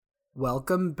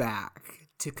Welcome back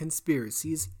to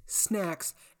Conspiracies,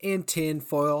 Snacks, and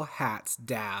Tinfoil Hats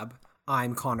Dab.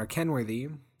 I'm Connor Kenworthy.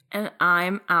 And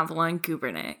I'm Avalon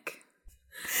Gubernick.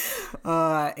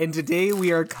 And today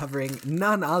we are covering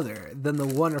none other than the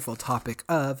wonderful topic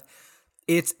of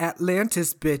It's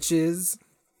Atlantis, bitches.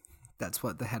 That's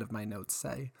what the head of my notes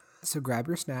say. So grab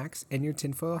your snacks and your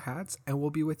tinfoil hats, and we'll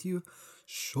be with you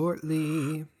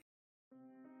shortly.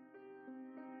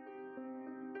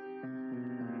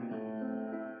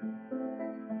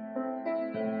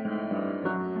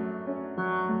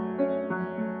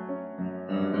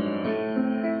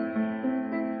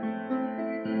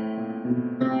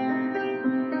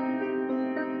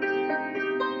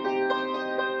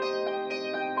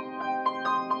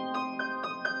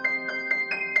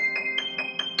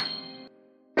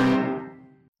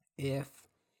 If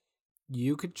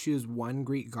you could choose one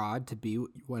Greek god to be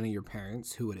one of your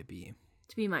parents, who would it be?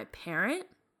 To be my parent?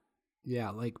 Yeah,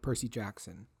 like Percy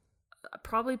Jackson.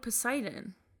 Probably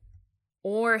Poseidon.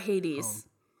 Or Hades.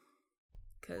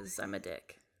 Because I'm a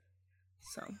dick.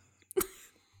 So.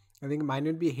 I think mine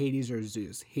would be Hades or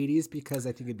Zeus. Hades because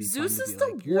I think it'd be Zeus fun to is be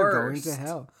the like, you're going worst. to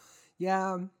hell.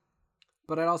 Yeah,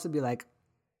 but I'd also be like,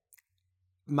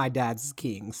 my dad's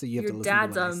king, so you have Your to listen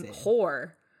dad's to a what I say.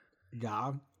 whore.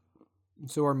 Yeah.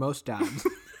 So are most dads.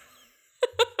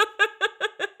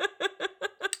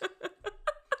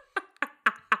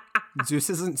 Zeus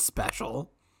isn't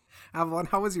special. Avalon,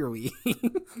 how was your week?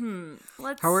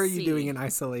 Let's How are you see. doing in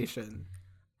isolation?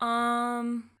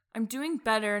 I'm doing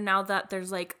better now that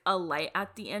there's like a light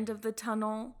at the end of the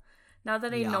tunnel. Now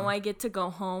that I know I get to go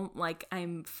home, like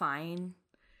I'm fine.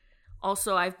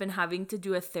 Also, I've been having to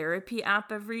do a therapy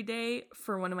app every day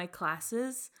for one of my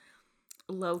classes.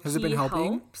 Low-key Has it been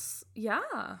helping? helps. Yeah.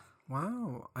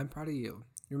 Wow, I'm proud of you.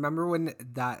 You remember when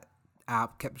that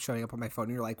app kept showing up on my phone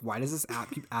and you're like, why does this app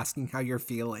keep asking how you're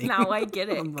feeling? Now I get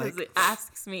it I'm because like, it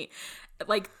asks me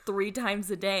like 3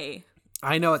 times a day.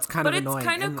 I know it's kind But of it's annoying.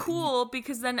 kind of and cool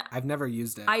because then I've never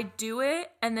used it. I do it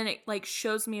and then it like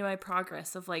shows me my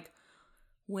progress of like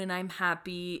when I'm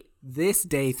happy. This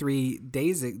time 3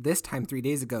 days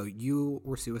ago, you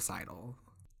were suicidal.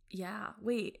 Yeah.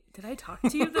 Wait, did I talk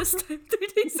to you this time 3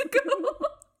 days ago?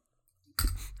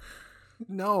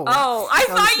 No. Oh, I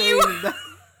thought you.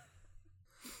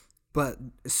 But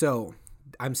so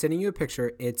I'm sending you a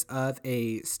picture. It's of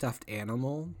a stuffed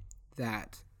animal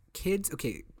that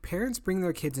parents bring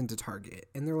their kids into Target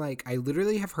and they're like, I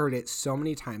literally have heard it so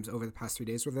many times over the past 3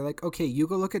 days where they're like, okay, you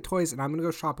go look at toys and I'm going to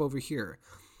go shop over here.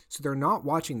 So they're not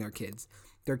watching their kids.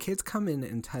 Their kids come in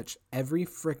and touch every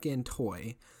freaking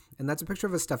toy. And that's a picture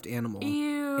of a stuffed animal.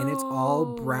 Ew. And it's all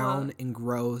brown and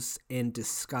gross and They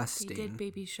disgusting. did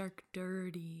Baby Shark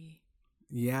dirty.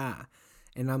 Yeah.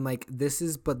 And I'm like,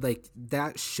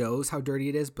 that shows how dirty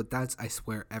it is, but that's, I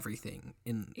swear, everything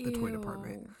in the toy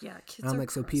department. Yeah, kids And I'm are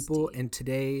like, so crusty. people, and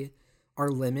today our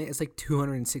limit is like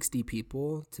 260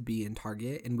 people to be in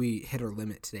Target, and we hit our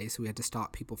limit today, so we had to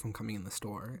stop people from coming in the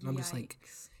store. And I'm just like,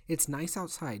 Yikes. it's nice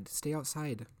outside. Stay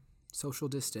outside. Social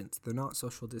distance. They're not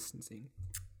social distancing.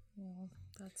 Well,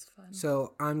 that's fun.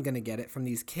 So I'm going to get it from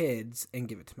these kids and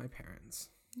give it to my parents.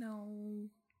 No.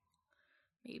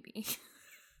 Maybe.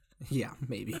 Yeah,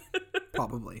 maybe.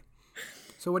 Probably.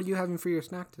 So what are you having for your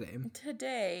snack today?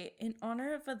 Today, in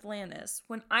honor of Atlantis,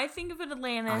 when I think of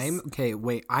Atlantis,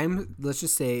 let's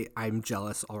just say I'm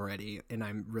jealous already, and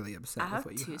I'm really upset I with have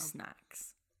what you 2 have.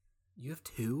 snacks. You have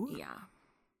 2? Yeah.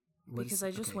 What Because is- I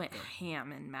just okay, went go.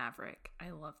 ham in Maverick. I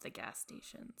love the gas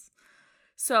stations.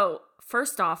 So,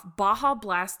 first off, Baja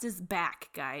Blast is back,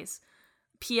 guys.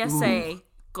 PSA,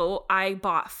 I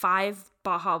bought 5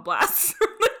 Baja Blasts from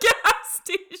the gas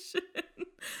station.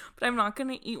 But I'm not going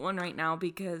to eat one right now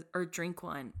or drink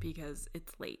one because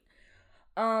it's late.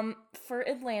 For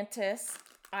Atlantis,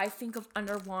 I think of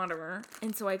underwater.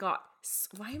 And so I got,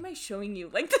 why am I showing you?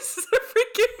 Like, this is a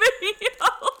freaking video.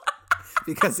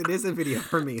 Because it is a video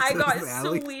for me. I so got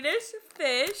Alex- Swedish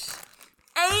fish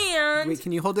and Wait,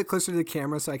 can you hold it closer to the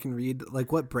camera so I can read,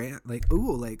 like, what brand? Like,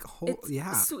 it's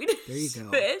yeah. Swedish There you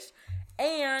go. fish.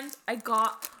 And I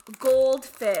got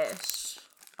goldfish.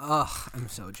 Ugh, I'm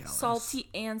so jealous. Salty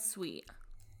and sweet.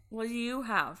 What do you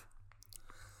have?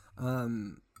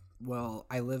 Well,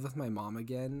 I live with my mom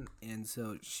again, and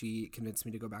so she convinced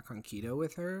me to go back on keto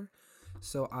with her.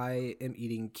 So I am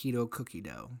eating keto cookie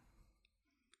dough.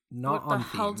 Not What the on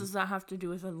hell theme. does that have to do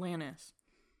with Atlantis?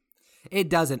 It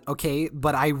doesn't, okay?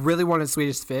 But I really wanted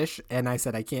Swedish fish, and I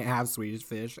said I can't have Swedish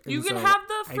fish. You and can so have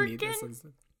the I made this freaking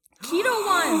instead. keto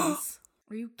ones.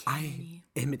 Are you kidding I me?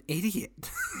 am an idiot.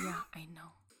 Yeah, I know.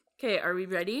 Okay, are we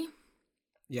ready?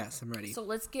 Yes, I'm ready. So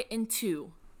let's get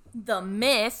into the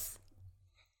myth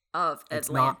of Atlantis.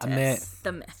 It's not a myth.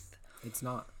 The myth. It's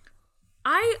not.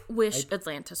 I wish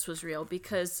Atlantis was real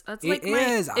because that's like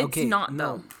It's okay, not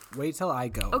though. Wait till I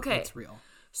go. Okay. It's real.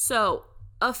 So,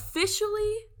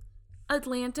 officially,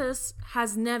 Atlantis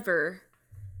has never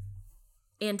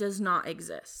and does not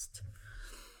exist.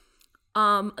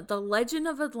 The legend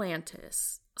of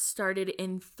Atlantis started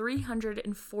in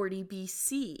 340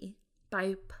 BC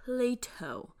by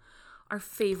Plato, our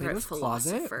favorite Plato's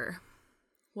philosopher. closet?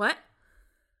 What?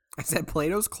 I said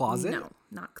Plato's closet? No,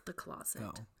 not the closet.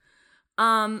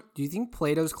 Oh. Do you think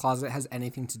Plato's closet has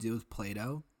anything to do with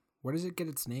Plato? Where does it get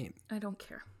its name? I don't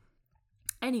care.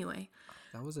 Anyway.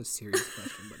 That was a serious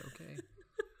question, but okay.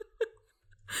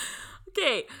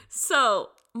 Okay, so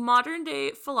modern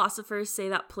day philosophers say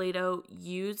that Plato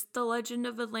used the legend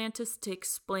of Atlantis to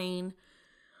explain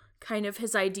kind of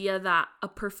his idea that a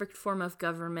perfect form of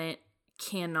government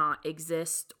cannot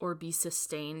exist or be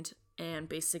sustained, and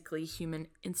basically human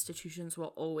institutions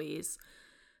will always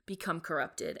become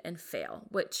corrupted and fail,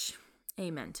 which,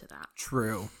 amen to that.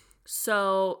 True.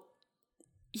 So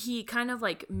he kind of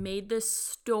like made this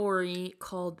story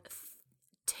called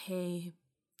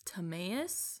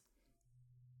Timaeus.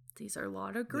 These are a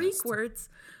lot of Greek words,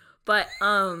 but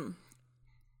kind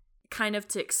of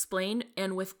to explain.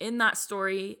 And within that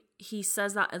story, he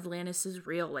says that Atlantis is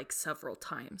real like several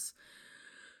times.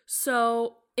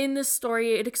 So in this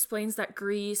story, it explains that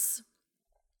Greece,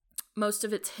 most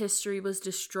of its history was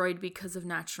destroyed because of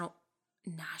national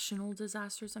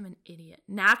disasters. I'm an idiot.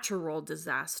 Natural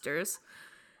disasters.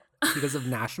 Because of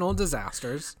national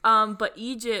disasters. But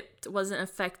Egypt wasn't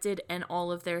affected, and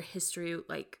all of their history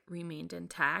like remained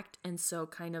intact. And so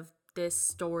kind of this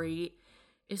story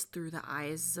is through the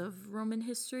eyes of Roman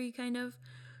history, kind of.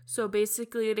 So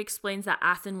basically it explains that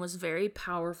Athens was very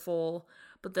powerful,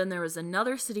 but then there was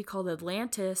another city called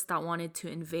Atlantis that wanted to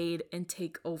invade and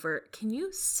take over. Can you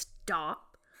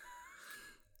stop?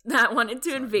 That wanted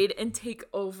to invade and take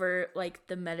over like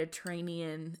the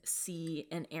Mediterranean Sea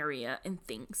and area and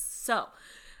things. So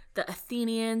the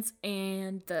Athenians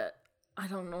and I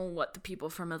don't know what the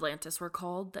people from Atlantis were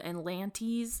called, the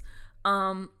Atlantes,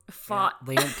 fought.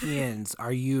 Atlanteans,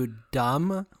 are you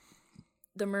dumb?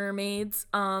 The mermaids,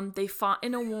 they fought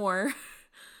in a war,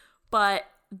 but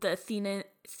the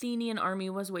Athenian army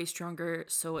was way stronger,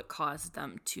 so it caused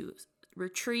them to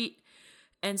retreat.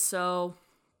 And so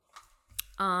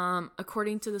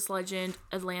according to this legend,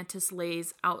 Atlantis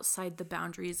lays outside the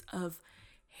boundaries of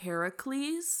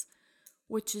Heracles,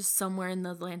 which is somewhere in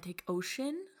the Atlantic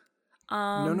Ocean.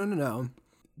 No.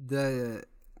 The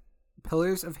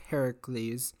Pillars of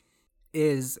Heracles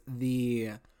is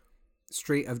the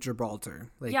Strait of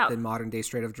Gibraltar, like the modern day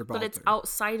Strait of Gibraltar. But it's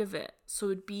outside of it, so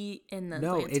it'd be in the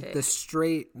Atlantic. The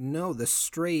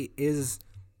strait is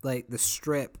like the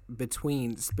strip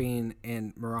between Spain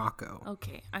and Morocco.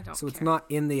 Okay, I don't care. So it's not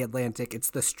in the Atlantic, it's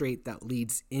the strait that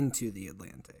leads into the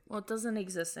Atlantic. Well, it doesn't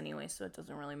exist anyway, so it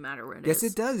doesn't really matter where it is.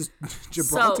 Yes, it does.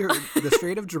 Gibraltar, the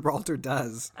Strait of Gibraltar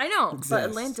does. I know, but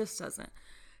Atlantis doesn't.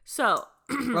 So.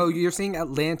 Oh, you're saying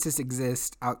Atlantis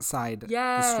exists outside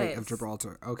the Strait of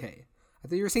Gibraltar. Okay. I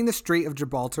thought you were saying the Strait of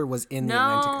Gibraltar was in the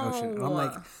Atlantic Ocean. And I'm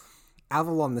like,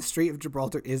 Avalon, the Strait of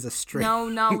Gibraltar is a strait.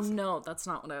 No, that's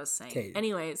not what I was saying. Okay.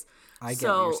 Anyways, I get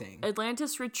what you're saying.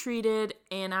 Atlantis retreated,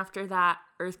 and after that,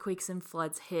 earthquakes and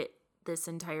floods hit this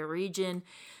entire region,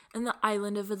 and the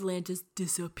island of Atlantis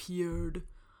disappeared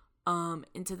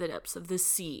into the depths of the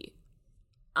sea.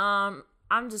 I'm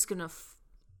just gonna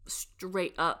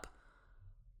straight up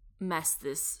mess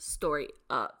this story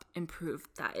up and prove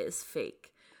that is fake.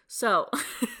 So,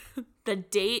 the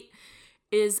date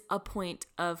is a point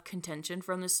of contention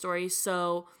from this story.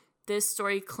 So, this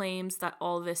story claims that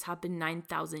all of this happened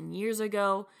 9,000 years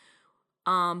ago.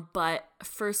 But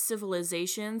first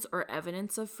civilizations or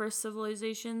evidence of first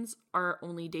civilizations are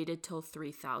only dated till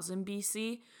 3000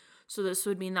 BC. So, this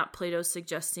would mean that Plato's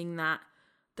suggesting that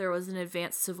there was an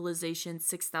advanced civilization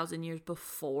 6,000 years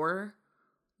before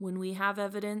when we have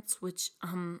evidence, which,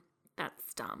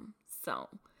 that's dumb. So,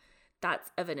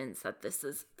 that's evidence that this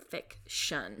is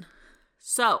fiction.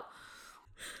 So,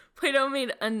 Plato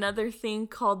made another thing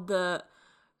called the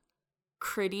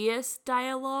Critias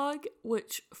dialogue,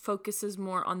 which focuses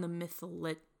more on the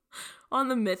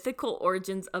mythical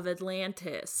origins of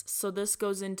Atlantis. So this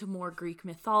goes into more Greek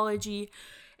mythology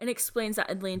and explains that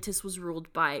Atlantis was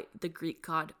ruled by the Greek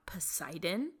god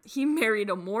Poseidon. He married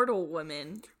a mortal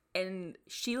woman, and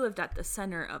she lived at the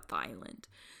center of the island.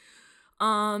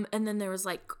 And then there was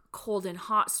like cold and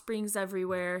hot springs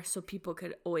everywhere, so people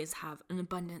could always have an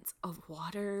abundance of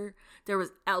water. There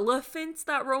was elephants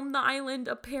that roamed the island,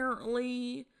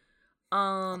 apparently.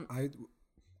 Would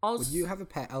you have a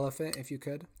pet elephant if you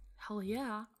could? Hell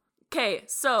yeah. Okay,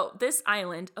 so this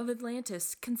island of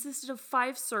Atlantis consisted of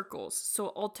 5 circles, so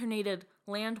it alternated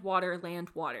land, water,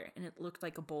 and it looked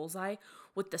like a bullseye,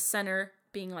 with the center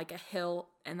being like a hill,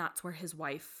 and that's where his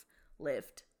wife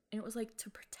lived. And it was like to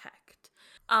protect.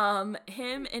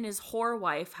 Him and his whore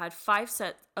wife had 5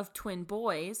 sets of twin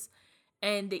boys,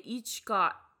 and they each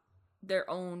got their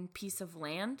own piece of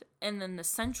land, and then the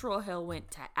central hill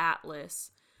went to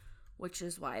Atlas, which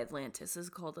is why Atlantis is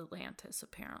called Atlantis,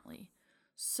 apparently.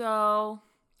 So,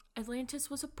 Atlantis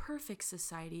was a perfect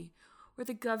society where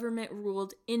the government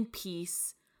ruled in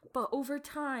peace, but over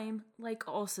time, like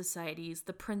all societies,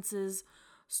 the princes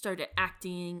started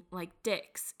acting like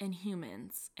dicks and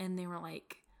humans, and they were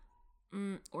like,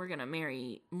 we're gonna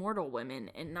marry mortal women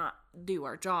and not do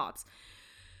our jobs.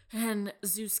 And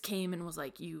Zeus came and was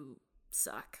like, you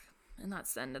suck. And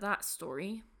that's the end of that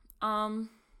story.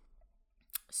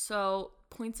 So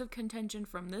points of contention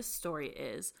from this story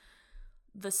is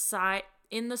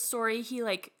in the story, he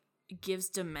like gives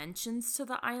dimensions to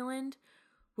the island,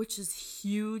 which is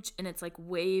huge, and it's like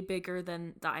way bigger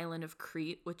than the island of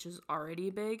Crete, which is already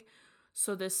big.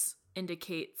 So this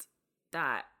indicates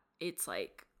that it's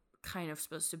like kind of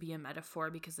supposed to be a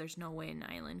metaphor, because there's no way an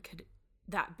island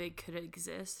that big could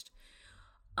exist.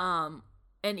 And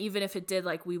even if it did,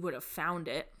 like, we would have found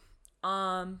it.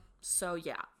 So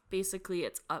yeah, basically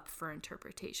it's up for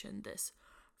interpretation, this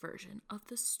version of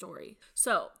the story.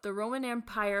 So the Roman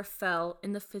Empire fell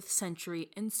in the 5th century,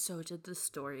 and so did the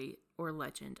story or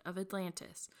legend of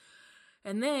Atlantis.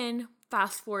 And then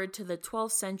fast forward to the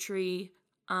 12th century,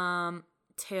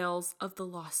 tales of the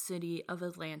lost city of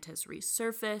Atlantis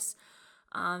resurface.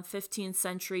 15th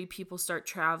century, people start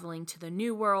traveling to the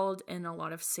New World, and a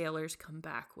lot of sailors come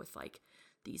back with like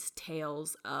these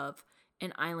tales of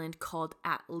an island called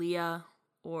Atlia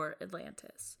or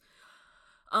Atlantis.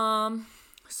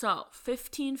 So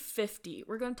 1550,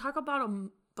 we're going to talk about a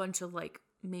bunch of like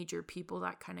major people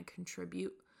that kind of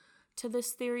contribute to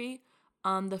this theory.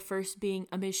 The first being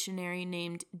a missionary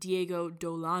named Diego de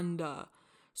Landa.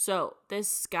 So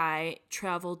this guy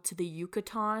traveled to the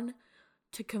Yucatan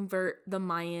to convert the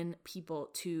Mayan people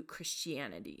to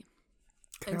Christianity.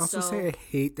 Can I also say I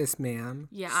hate this man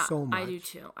so much? I do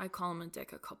too. I call him a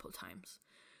dick a couple times.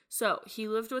 So he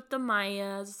lived with the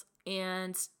Mayas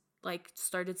and like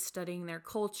started studying their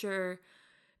culture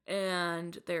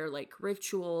and their like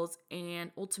rituals,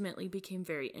 and ultimately became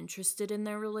very interested in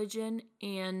their religion,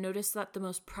 and noticed that the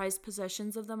most prized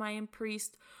possessions of the Mayan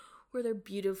priest were their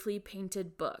beautifully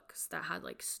painted books that had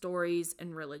like stories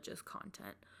and religious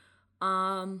content.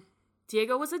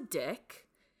 Diego was a dick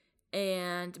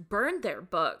and burned their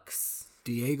books.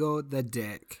 Diego the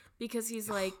dick. Because he's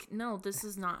like, no, this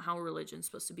is not how religion's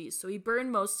supposed to be. So he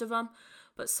burned most of them,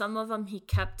 but some of them he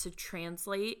kept to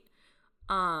translate.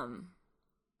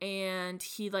 And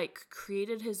he like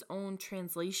created his own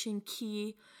translation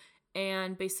key,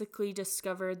 and basically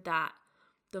discovered that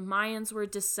the Mayans were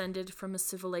descended from a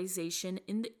civilization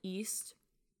in the east.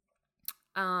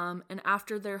 And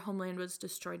after their homeland was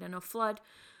destroyed in a flood,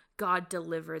 God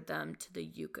delivered them to the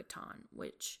Yucatan,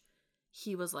 which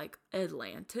he was like,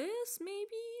 Atlantis, maybe?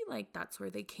 Like, that's where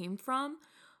they came from.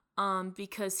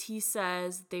 Because he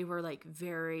says they were like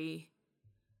very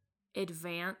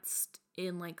advanced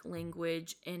in like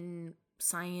language and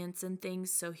science and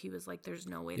things. So he was like, there's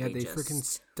no way they freaking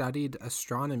studied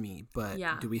astronomy. But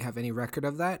do we have any record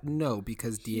of that? No,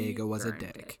 because Diego was a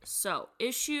dick. So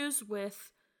issues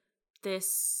with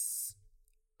this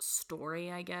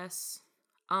story, I guess.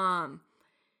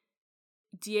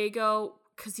 Diego,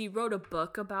 because he wrote a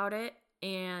book about it,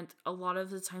 and a lot of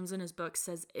the times in his book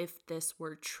says if this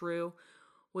were true,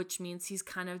 which means he's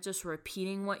kind of just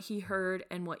repeating what he heard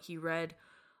and what he read,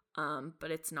 but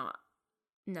it's not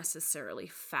necessarily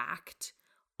fact.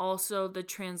 Also, the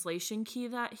translation key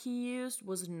that he used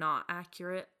was not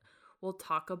accurate. We'll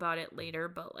talk about it later,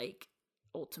 but like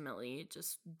ultimately it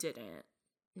just didn't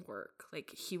work.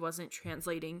 Like, he wasn't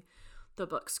translating the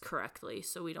books correctly,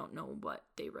 so we don't know what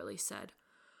they really said.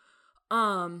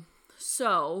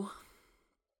 So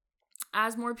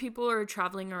as more people are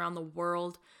traveling around the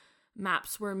world,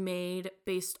 maps were made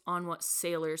based on what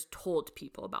sailors told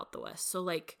people about the West. So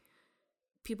like,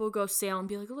 people go sail and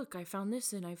be like, look, I found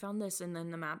this and I found this, and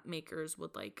then the map makers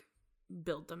would like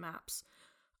build the maps.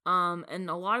 And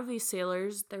a lot of these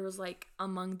sailors, there was like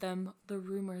among them the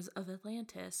rumors of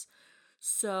Atlantis.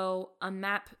 So a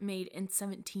map made in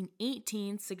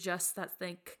 1718 suggests that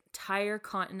the entire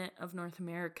continent of North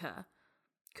America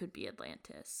could be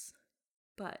Atlantis.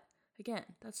 But again,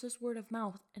 that's just word of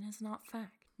mouth and it's not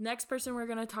fact. Next person we're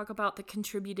going to talk about that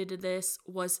contributed to this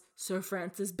was Sir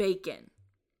Francis Bacon,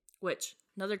 which,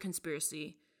 another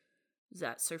conspiracy,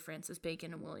 that Sir Francis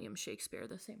Bacon and William Shakespeare are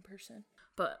the same person.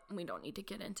 But we don't need to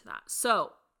get into that.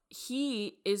 So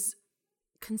he is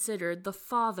considered the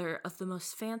father of the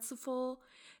most fanciful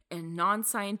and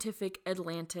non-scientific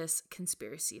Atlantis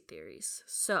conspiracy theories.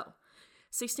 So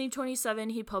 1627,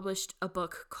 he published a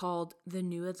book called The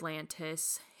New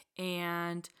Atlantis,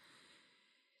 and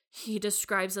he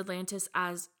describes Atlantis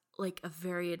as like a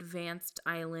very advanced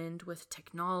island with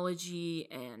technology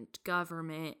and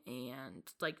government and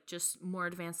like just more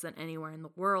advanced than anywhere in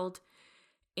the world.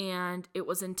 And it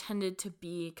was intended to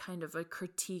be kind of a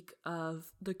critique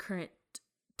of the current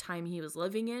time he was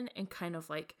living in and kind of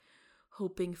like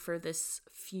hoping for this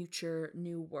future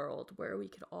new world where we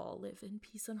could all live in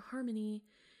peace and harmony.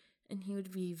 And he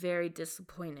would be very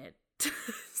disappointed to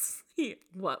see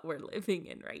what we're living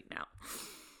in right now.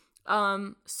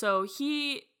 So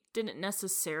he didn't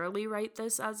necessarily write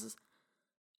this as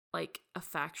like a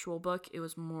factual book. It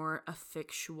was more a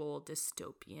fictional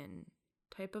dystopian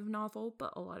type of novel,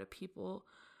 but a lot of people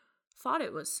thought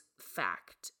it was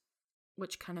fact,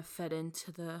 which kind of fed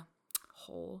into the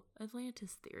whole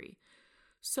Atlantis theory.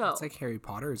 So it's like Harry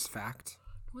Potter's fact.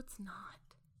 No, it's not.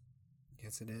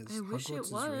 Yes, it is. I wish Hogwarts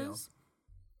it was. Is real.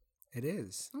 It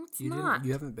is. No, it's not.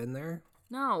 You haven't been there?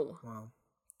 No. Wow.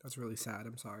 That's really sad.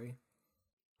 I'm sorry.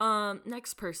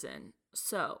 Next person.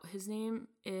 So his name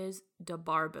is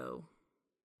DeBarbo,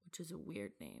 which is a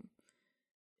weird name.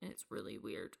 And it's really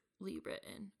weirdly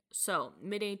written. So,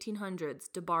 mid-1800s,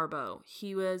 DeBarbo.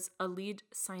 He was a lead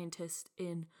scientist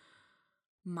in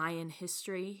Mayan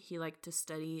history. He liked to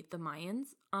study the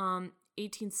Mayans.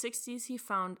 1860s, he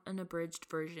found an abridged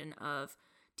version of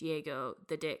Diego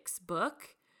the Dick's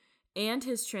book and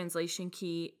his translation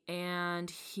key, and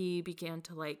he began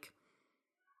to like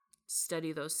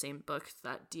study those same books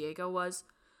that Diego was.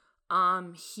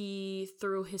 He,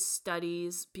 through his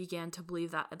studies, began to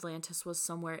believe that Atlantis was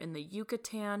somewhere in the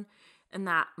Yucatan and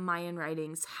that Mayan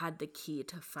writings had the key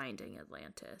to finding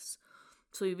Atlantis.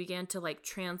 So he began to like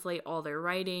translate all their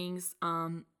writings.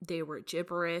 They were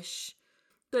gibberish.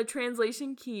 The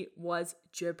translation key was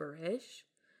gibberish.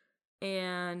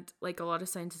 And like a lot of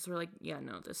scientists were like, yeah,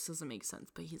 no, this doesn't make sense.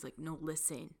 But he's like, no,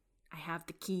 listen, I have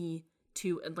the key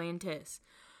to Atlantis.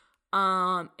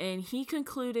 And he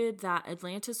concluded that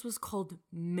Atlantis was called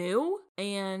Mu,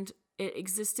 and it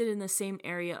existed in the same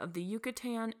area of the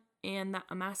Yucatan, and that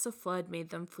a massive flood made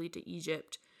them flee to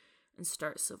Egypt and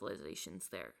start civilizations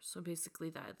there. So basically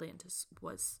that Atlantis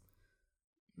was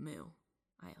Mu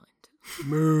Island.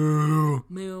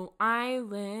 Mu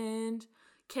Island.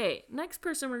 Okay, next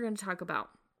person we're going to talk about.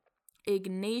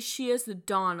 Ignatius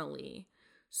Donnelly.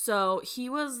 So he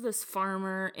was this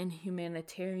farmer and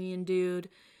humanitarian dude.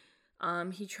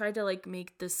 He tried to like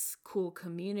make this cool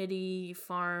community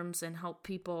farms and help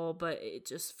people, but it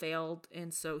just failed.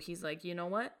 And so he's like, you know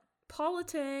what?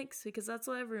 Politics, because that's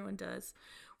what everyone does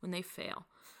when they fail.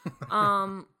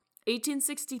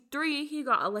 1863, he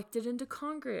got elected into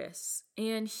Congress,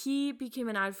 and he became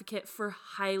an advocate for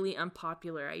highly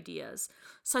unpopular ideas,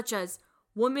 such as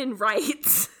women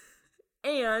rights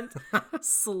and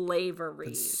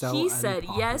slavery. So he said,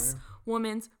 yes,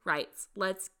 women's rights.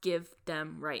 Let's give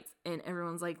them rights. And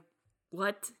everyone's like,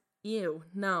 what? Ew,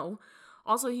 no.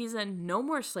 Also, he said, no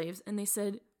more slaves. And they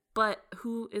said, but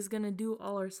who is going to do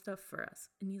all our stuff for us?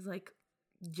 And he's like,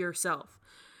 yourself.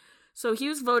 So he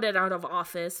was voted out of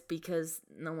office because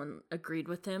no one agreed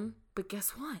with him. But guess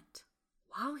what?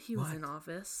 While he was in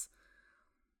office,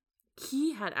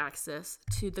 he had access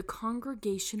to the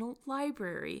Congregational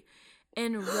Library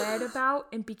and read about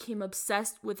and became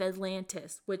obsessed with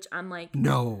Atlantis, which I'm like,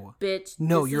 no, bitch,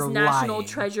 no, this you're is national lying.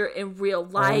 Treasure in real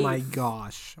life. Oh my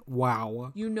gosh,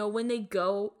 wow. You know when they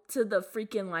go to the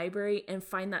freaking library and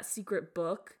find that secret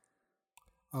book?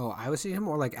 Oh, I was thinking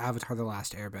more like Avatar: The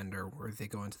Last Airbender, where they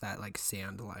go into that like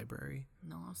sand library.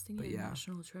 No, I was thinking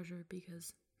National Treasure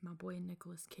because my boy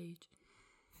Nicolas Cage.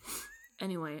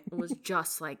 Anyway, it was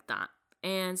just like that.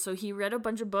 And so he read a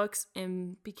bunch of books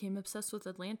and became obsessed with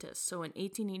Atlantis. So in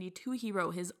 1882, he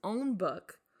wrote his own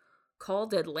book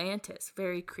called Atlantis.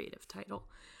 Very creative title.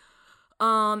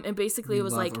 And basically it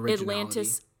was like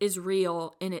Atlantis is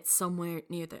real and it's somewhere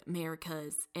near the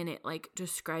Americas. And it like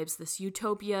describes this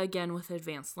utopia again with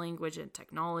advanced language and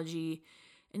technology.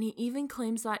 And he even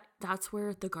claims that that's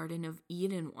where the Garden of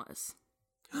Eden was.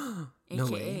 No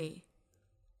AKA way.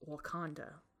 Wakanda.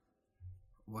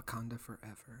 Wakanda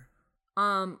forever.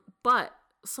 But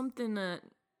something to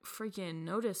freaking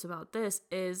notice about this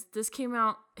is his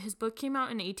book came out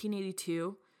in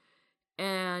 1882,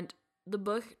 and the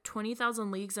book 20,000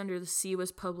 Leagues Under the Sea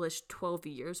was published 12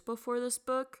 years before this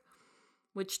book,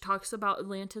 which talks about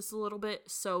Atlantis a little bit.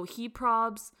 So he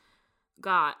probs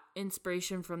got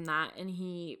inspiration from that, and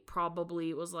he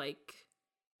probably was like,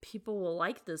 people will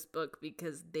like this book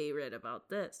because they read about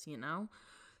this, you know?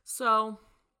 So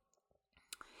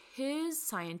his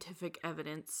scientific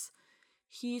evidence,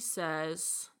 he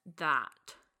says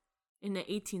that in the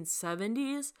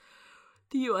 1870s,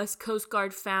 the U.S. Coast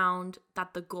Guard found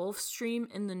that the Gulf Stream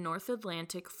in the North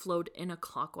Atlantic flowed in a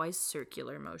clockwise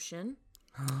circular motion.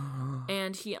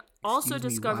 And he also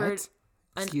discovered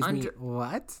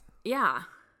what? Yeah.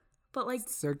 But like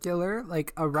circular,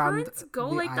 like around currents go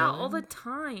like island? that all the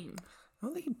time.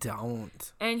 No, they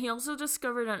don't. And he also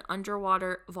discovered an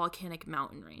underwater volcanic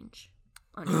mountain range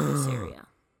under this area.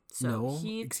 So no,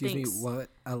 he excuse thinks, me, what?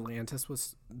 Atlantis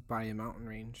was by a mountain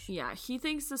range? Yeah, he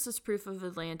thinks this is proof of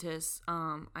Atlantis.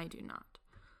 I do not.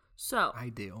 So I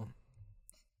do.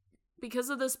 Because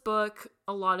of this book,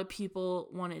 a lot of people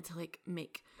wanted to like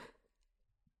make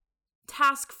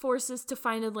task forces to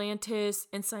find Atlantis,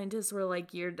 and scientists were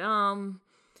like, you're dumb.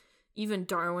 Even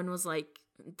Darwin was like,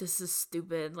 this is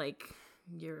stupid, like,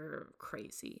 you're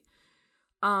crazy.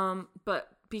 But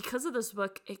because of this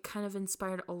book, it kind of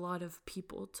inspired a lot of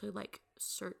people to like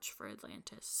search for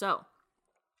Atlantis. So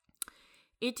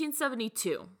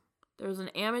 1872, there was an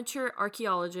amateur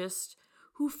archaeologist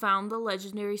who found the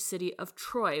legendary city of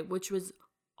Troy, which was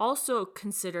also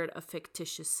considered a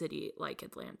fictitious city like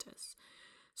Atlantis.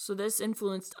 So this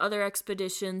influenced other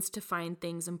expeditions to find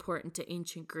things important to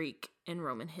ancient Greek and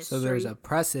Roman history. So there's a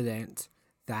precedent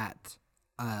that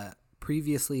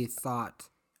previously thought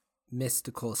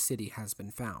mystical city has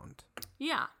been found.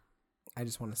 Yeah. I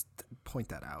just want to point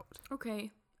that out.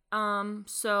 Okay.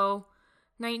 So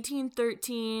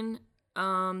 1913,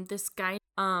 this guy,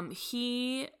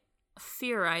 he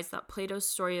theorized that Plato's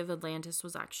story of Atlantis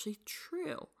was actually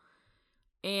true.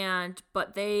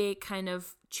 But they kind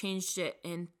of changed it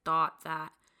and thought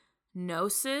that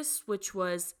Gnosis, which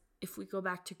was, if we go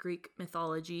back to Greek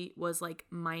mythology, was like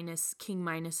King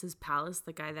Minos's palace,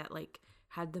 the guy that like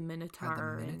had the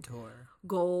Minotaur, and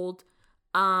gold.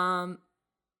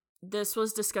 This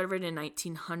was discovered in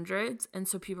 1900s, and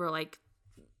so people are like,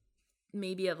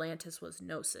 maybe Atlantis was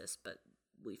Gnosis, but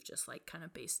we've just like kind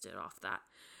of based it off that.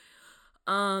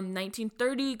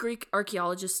 1930, Greek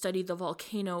archaeologists studied the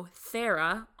volcano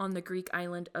Thera on the Greek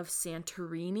island of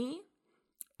Santorini,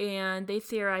 and they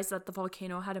theorized that the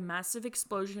volcano had a massive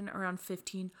explosion around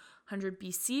 1500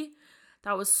 BC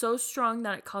that was so strong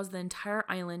that it caused the entire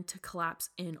island to collapse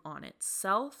in on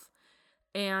itself.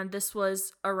 And this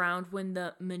was around when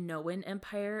the Minoan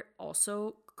Empire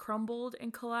also crumbled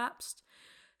and collapsed.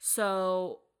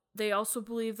 So they also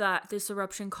believe that this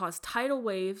eruption caused tidal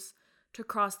waves to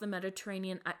cross the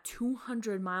Mediterranean at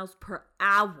 200 miles per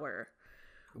hour,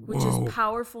 which is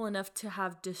powerful enough to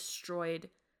have destroyed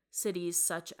cities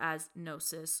such as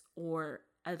Gnosis or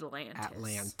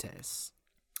Atlantis.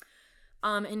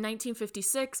 In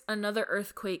 1956, another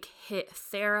earthquake hit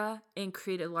Thera and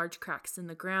created large cracks in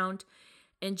the ground,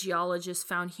 and geologists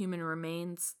found human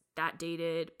remains that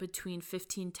dated between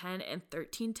 1510 and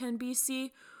 1310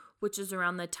 BC, which is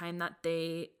around the time that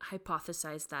they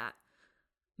hypothesized that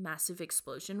massive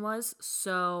explosion was.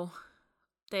 So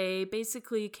they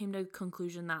basically came to the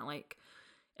conclusion that like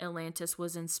Atlantis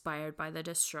was inspired by the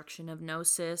destruction of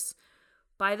Gnosis,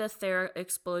 by the Thera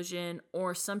explosion,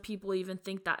 or some people even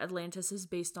think that Atlantis is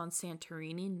based on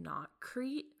Santorini, not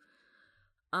Crete.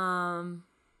 Some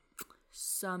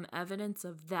evidence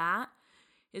of that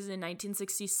is in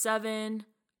 1967,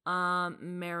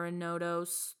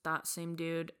 Marinodos, that same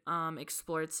dude,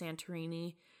 explored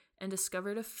Santorini and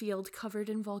discovered a field covered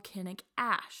in volcanic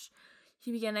ash.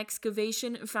 He began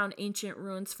excavation and found ancient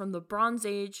ruins from the Bronze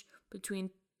Age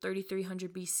between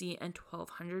 3300 BC and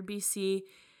 1200 BC,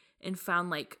 and found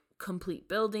like complete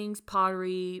buildings,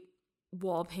 pottery,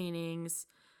 wall paintings.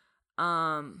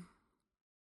 And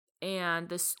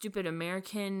this stupid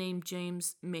American named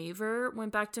James Maver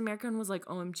went back to America and was like,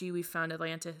 OMG, we found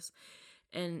Atlantis.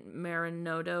 And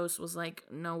Marinodos was like,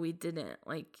 no, we didn't.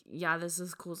 Like, yeah, this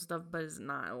is cool stuff, but it's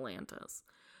not Atlantis.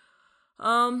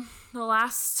 The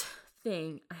last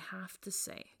thing I have to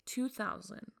say,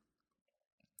 2000.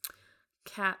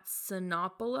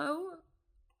 Katsanopoulos.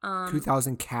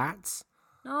 2000 cats?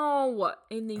 No,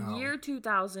 in the year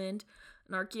 2000,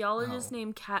 an archaeologist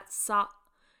named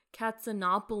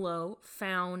Katsanopoulos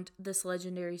found this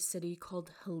legendary city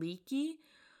called Helike.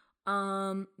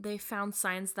 They found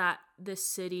signs that this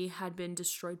city had been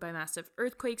destroyed by massive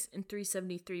earthquakes in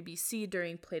 373 BC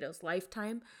during Plato's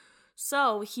lifetime.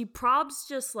 So he probs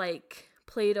just like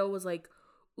Plato was like,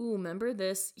 ooh, remember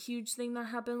this huge thing that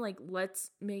happened? Like,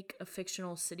 let's make a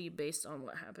fictional city based on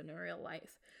what happened in real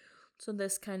life. So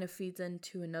this kind of feeds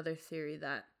into another theory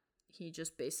that he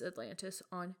just based Atlantis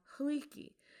on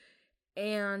Helike.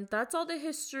 And that's all the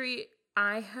history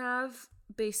I have.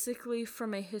 Basically,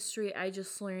 from my history, I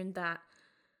just learned that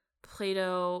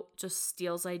Plato just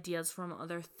steals ideas from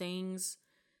other things,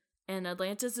 and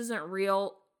Atlantis isn't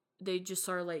real. They just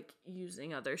are like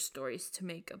using other stories to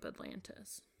make up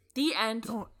Atlantis. The end.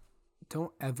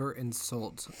 Don't ever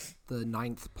insult the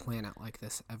 9th planet like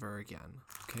this ever again,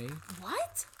 okay?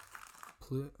 What?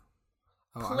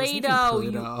 Plato,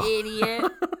 you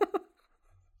idiot.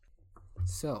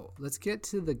 So, let's get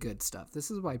to the good stuff.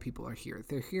 This is why people are here.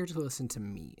 They're here to listen to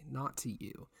me, not to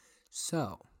you.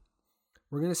 So,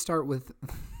 we're going to start with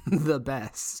the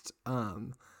best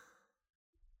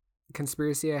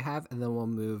conspiracy I have, and then we'll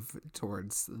move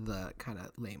towards the kind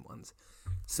of lame ones.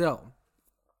 So,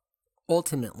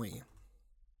 ultimately,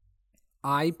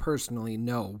 I personally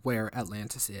know where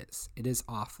Atlantis is. It is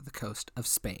off the coast of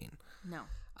Spain. No.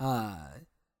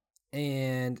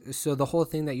 And so the whole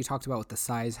thing that you talked about with the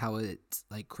size, how it's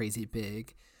like crazy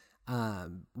big,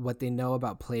 what they know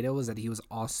about Plato is that he was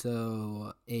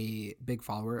also a big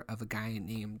follower of a guy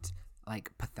named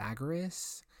like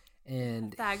Pythagoras.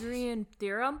 And Pythagorean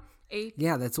theorem?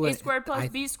 That's what A squared plus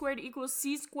B squared equals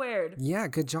C squared. Yeah,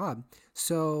 good job.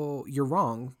 So you're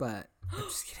wrong, but I'm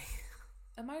just kidding.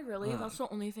 Am I really? That's the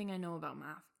only thing I know about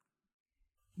math.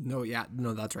 No,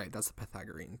 that's right. That's the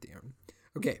Pythagorean theorem.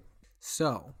 Okay,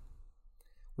 so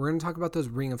we're going to talk about those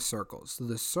ring of circles. So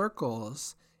the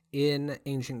circles in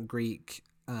ancient Greek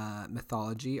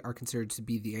mythology are considered to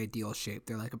be the ideal shape.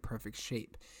 They're like a perfect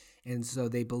shape. And so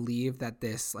they believe that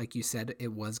this, like you said,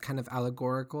 it was kind of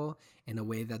allegorical in a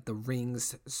way that the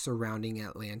rings surrounding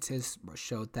Atlantis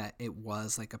showed that it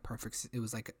was like it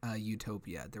was like a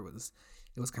utopia. It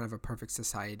was kind of a perfect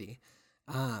society.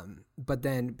 But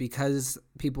then because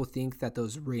people think that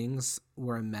those rings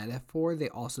were a metaphor, they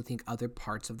also think other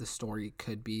parts of the story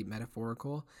could be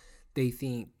metaphorical. They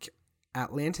think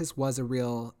Atlantis was a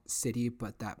real city,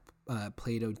 but that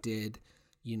Plato did,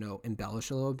 embellish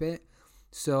a little bit.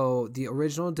 So the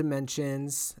original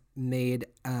dimensions made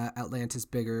Atlantis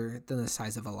bigger than the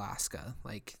size of Alaska.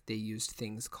 Like they used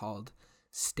things called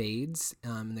stades,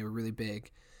 and they were really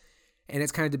big. And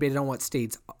it's kind of debated on what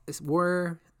stades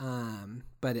were,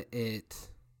 but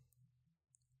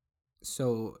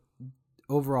so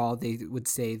overall they would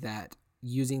say that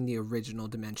using the original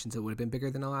dimensions, it would have been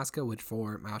bigger than Alaska, which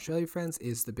for my Australia friends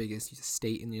is the biggest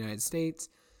state in the United States,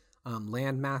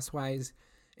 land mass wise.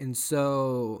 And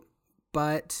so,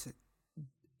 but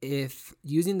if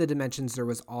using the dimensions, it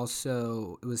was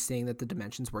saying that the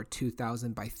dimensions were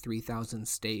 2,000 by 3,000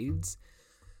 stades,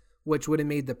 which would have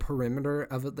made the perimeter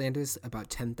of Atlantis about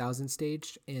 10,000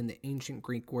 staged. And the ancient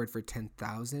Greek word for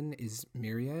 10,000 is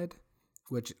myriad,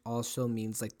 which also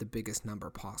means like the biggest number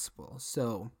possible.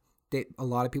 So a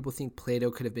lot of people think Plato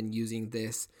could have been using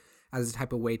this as a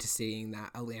type of way to saying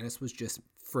that Atlantis was just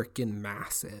freaking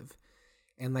massive.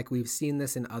 And like we've seen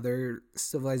this in other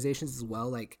civilizations as well.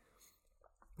 Like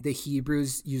the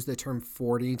Hebrews use the term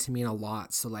 40 to mean a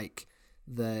lot. So like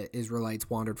the Israelites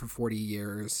wandered for 40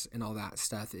 years and all that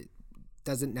stuff. It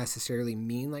doesn't necessarily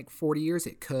mean like 40 years.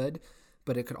 It could,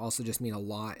 but it could also just mean a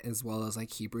lot, as well as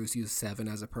like Hebrews use 7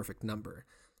 as a perfect number.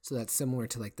 So that's similar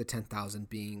to like the 10,000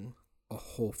 being a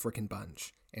whole freaking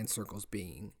bunch and circles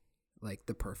being like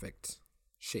the perfect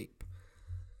shape.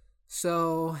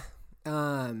 So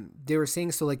they were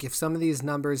saying, so like if some of these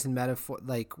numbers and metaphor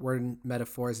like were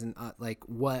metaphors, and like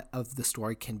what of the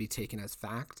story can be taken as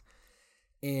fact.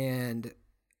 And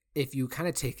if you kind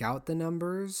of take out the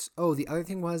numbers, the other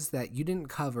thing was that you didn't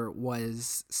cover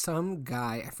was some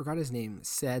guy, I forgot his name,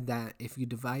 said that if you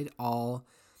divide all,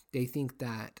 they think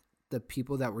that the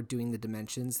people that were doing the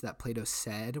dimensions that Plato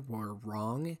said were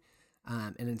wrong.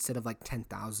 And instead of like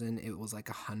 10,000, it was like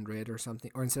 100 or something,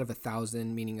 or instead of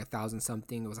 1,000, meaning 1,000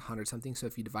 something, it was 100 something. So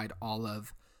if you divide all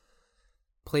of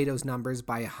Plato's numbers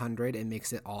by 100, it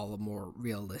makes it all more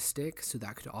realistic. So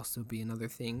that could also be another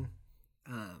thing.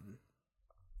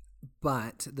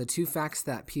 But the two facts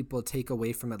that people take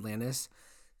away from Atlantis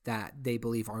that they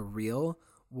believe are real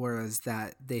was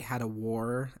that they had a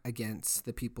war against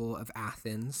the people of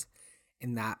Athens,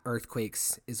 and that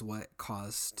earthquakes is what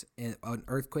caused,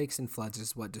 earthquakes and floods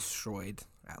is what destroyed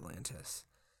Atlantis.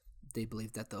 They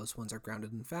believe that those ones are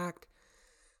grounded in fact.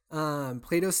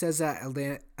 Plato says that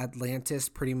Atlantis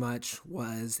pretty much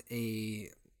was a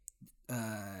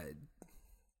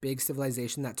big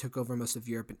civilization that took over most of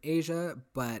Europe and Asia,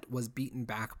 but was beaten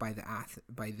back by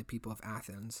the people of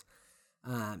Athens.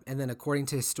 And then according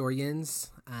to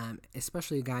historians,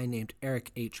 especially a guy named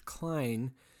Eric H.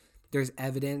 Klein, there's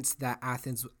evidence that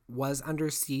Athens was under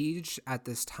siege at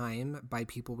this time by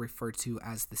people referred to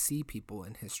as the Sea People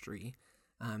in history.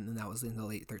 And that was in the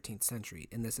late 13th century.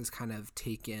 And this is kind of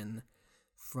taken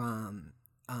from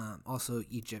also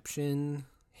Egyptian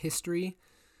history.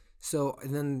 So,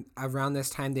 and then around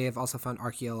this time, they have also found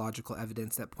archaeological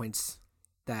evidence that points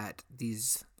that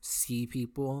these Sea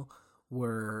People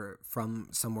were from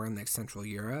somewhere in like Central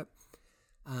Europe.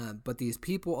 But these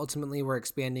people ultimately were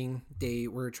expanding. They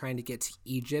were trying to get to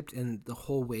Egypt, and the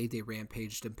whole way they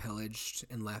rampaged and pillaged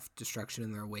and left destruction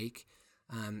in their wake.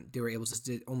 They were able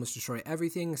to almost destroy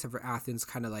everything except for Athens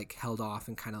kind of like held off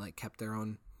and kind of like kept their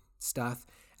own stuff.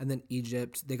 And then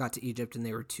Egypt, they got to Egypt and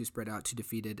they were too spread out, too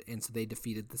defeated. And so they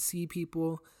defeated the Sea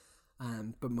People.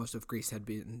 But most of Greece had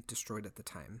been destroyed at the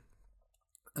time.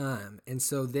 And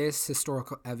so this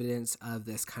historical evidence of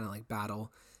this kind of like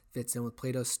battle fits in with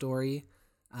Plato's story.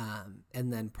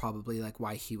 And then probably like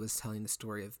why he was telling the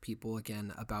story of people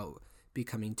again about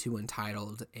becoming too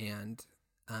entitled and,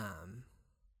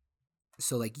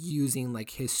 so like using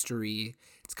like history,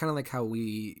 it's kind of like how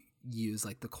we use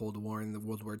like the Cold War and the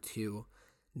World War II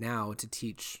now to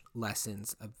teach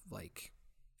lessons of like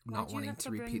not wanting to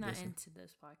repeat this. Into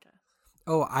this podcast?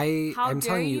 Oh, I'm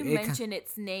telling you, mention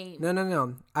its name.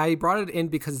 No. I brought it in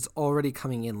because it's already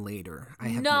coming in later. I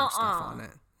have more stuff on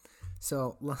it.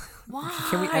 So why?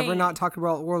 Can we ever not talk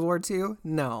about World War II?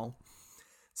 No.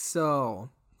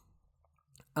 So,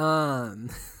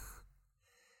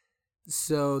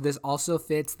 so this also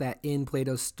fits that in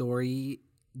Plato's story,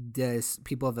 this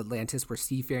people of Atlantis were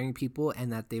seafaring people,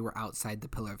 and that they were outside the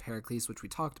Pillar of Heracles, which we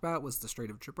talked about was the Strait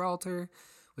of Gibraltar,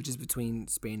 which is between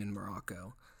Spain and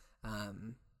Morocco.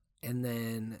 And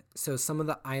then, so some of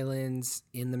the islands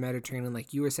in the Mediterranean,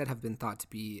 like you were said, have been thought to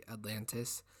be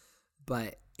Atlantis.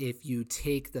 But if you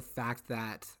take the fact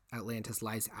that Atlantis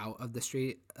lies out of the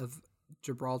Strait of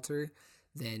Gibraltar,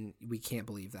 then we can't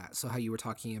believe that. So how you were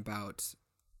talking about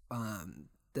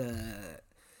the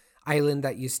island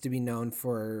that used to be known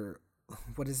for,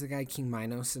 what is the guy, King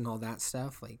Minos and all that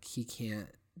stuff, like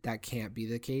that can't be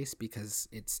the case because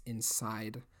it's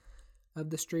inside of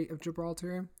the Strait of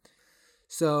Gibraltar.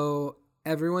 So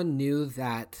everyone knew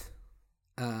that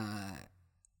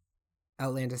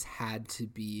Atlantis had to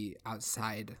be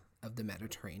outside of the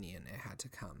Mediterranean. It had to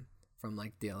come from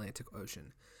like the Atlantic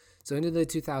Ocean. So into the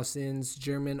 2000s,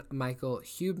 German Michael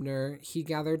Hübner, he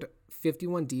gathered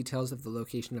 51 details of the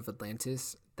location of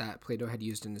Atlantis that Plato had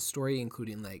used in his story,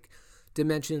 including like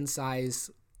dimension,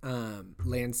 size,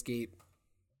 landscape,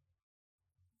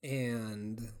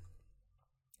 and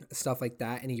stuff like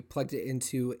that. And he plugged it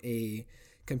into a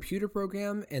computer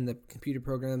program, and the computer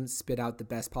program spit out the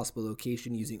best possible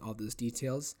location using all those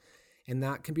details. And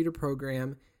that computer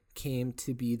program came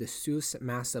to be the Souss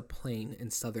Massa Plain in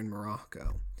southern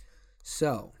Morocco.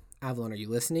 So, Avalon, are you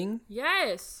listening?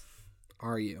 Yes.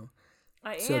 Are you?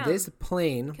 I am. So this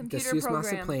plain, computer the Souss Massa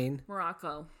program, Plain,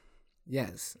 Morocco.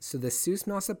 Yes. So the Souss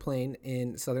Massa Plain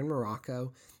in southern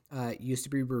Morocco used to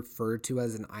be referred to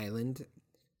as an island,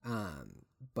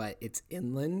 but it's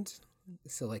inland.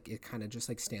 So like it kind of just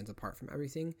like stands apart from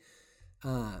everything.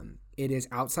 It is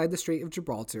outside the Strait of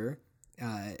Gibraltar.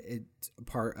 It's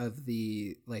part of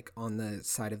the like on the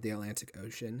side of the Atlantic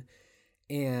Ocean,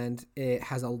 and it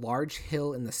has a large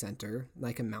hill in the center,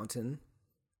 like a mountain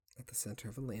at the center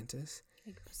of Atlantis.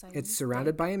 It's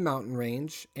surrounded by a mountain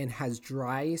range and has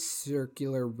dry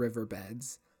circular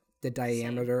riverbeds. The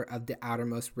diameter of the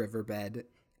outermost riverbed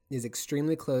is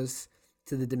extremely close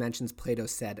to the dimensions Plato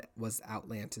said was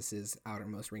Atlantis's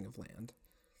outermost ring of land.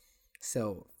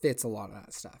 So fits a lot of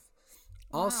that stuff.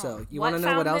 Wow. Also, you want to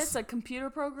know what else? This a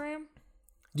computer program?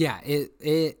 Yeah,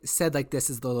 it said like this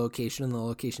is the location, and the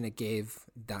location it gave,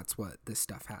 that's what this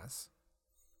stuff has.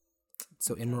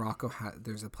 So in Morocco,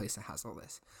 there's a place that has all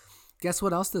this. Guess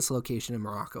what else this location in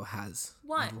Morocco has?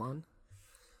 What? Avalon?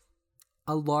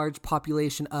 A large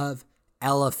population of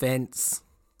elephants.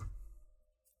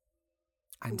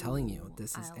 I'm telling you,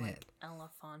 this is it.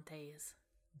 Elephantes.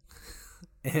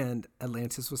 And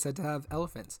Atlantis was said to have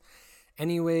elephants.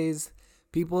 Anyways,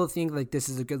 people think like this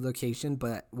is a good location,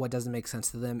 but what doesn't make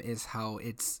sense to them is how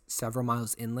it's several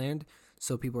miles inland.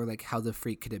 So people are like, how the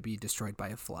freak could it be destroyed by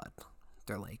a flood?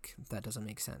 They're like, that doesn't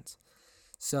make sense.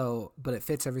 So, but it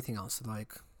fits everything else. So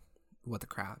like, what the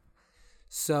crap?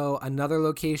 So another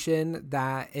location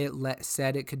that it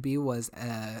said it could be was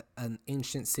an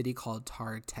ancient city called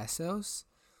Tartessos.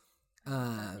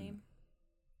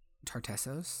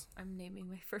 Tartessos. I'm naming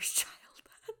my first child.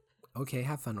 Okay,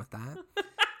 have fun with that.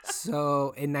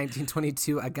 So in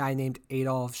 1922, a guy named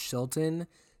Adolf Schilton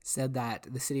said that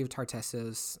the city of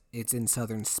Tartessos, it's in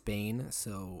southern Spain,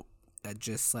 so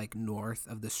just like north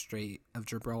of the Strait of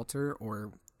Gibraltar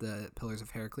or the Pillars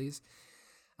of Heracles.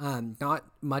 Not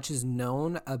much is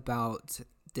known about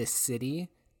this city,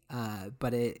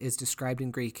 but it is described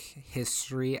in Greek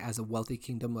history as a wealthy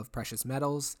kingdom of precious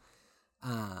metals.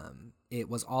 It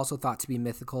was also thought to be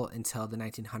mythical until the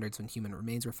 1900s when human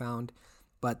remains were found.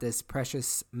 But this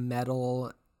precious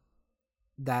metal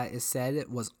that is said it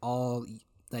was all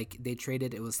like they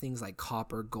traded, it was things like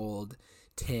copper, gold,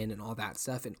 tin, and all that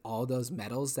stuff. And all those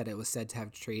metals that it was said to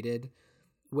have traded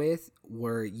with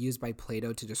were used by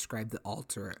Plato to describe the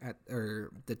altar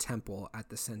or the temple at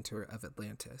the center of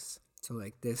Atlantis. So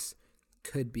like this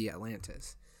could be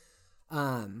Atlantis.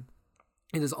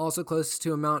 It is also close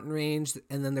to a mountain range,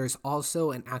 and then there's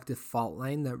also an active fault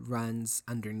line that runs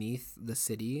underneath the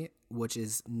city, which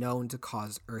is known to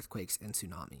cause earthquakes and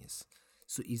tsunamis.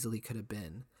 So easily could have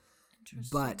been.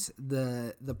 But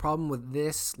the problem with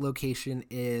this location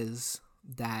is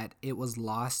that it was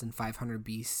lost in 500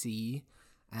 BC,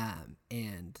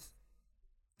 and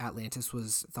Atlantis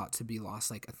was thought to be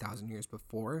lost like 1,000 years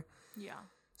before. Yeah.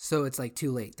 So it's like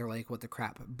too late. They're like, what the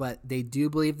crap? But they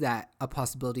do believe that a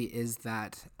possibility is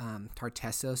that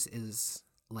Tartessos is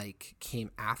like came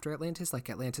after Atlantis. Like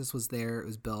Atlantis was there, it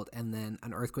was built, and then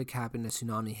an earthquake happened, a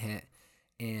tsunami hit,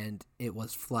 and it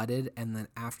was flooded. And then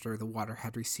after the water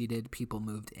had receded, people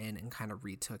moved in and kind of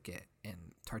retook it.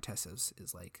 And Tartessos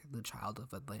is like the child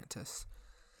of Atlantis.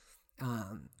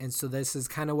 And so this is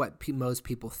kind of what most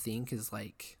people think is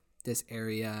like this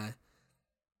area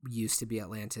used to be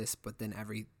Atlantis, but then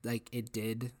it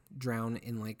did drown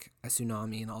in like a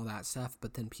tsunami and all that stuff,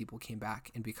 but then people came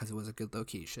back and because it was a good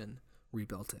location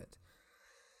rebuilt it.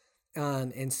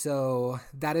 And so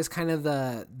that is kind of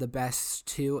the best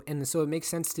too, and so it makes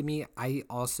sense to me. I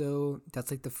also,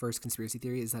 that's like the first conspiracy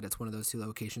theory, is that it's one of those two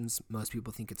locations. Most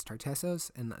people think it's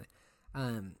Tartessos, and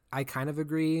I kind of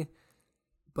agree.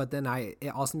 But then it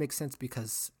also makes sense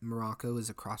because Morocco is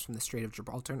across from the Strait of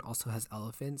Gibraltar and also has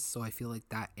elephants. So I feel like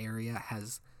that area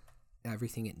has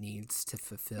everything it needs to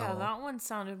fulfill. Yeah, that one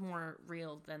sounded more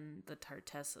real than the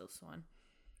Tartessos one.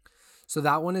 So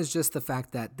that one is just the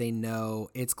fact that they know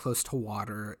it's close to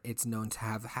water. It's known to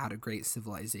have had a great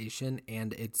civilization,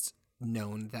 and it's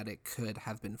known that it could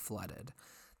have been flooded.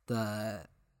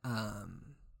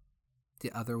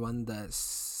 The other one, the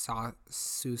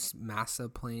Sus Massa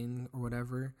Plain or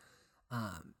whatever,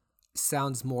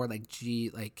 sounds more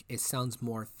like it sounds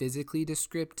more physically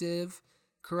descriptive,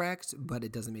 correct? But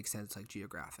it doesn't make sense like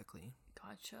geographically.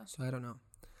 Gotcha. So I don't know.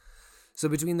 So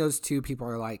between those two, people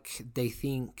are like, they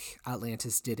think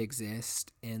Atlantis did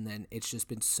exist, and then it's just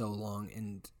been so long,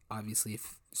 and obviously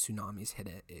if tsunamis hit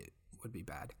it, it would be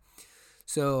bad.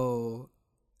 So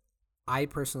I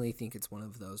personally think it's one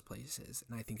of those places,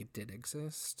 and I think it did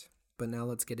exist. But now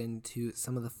let's get into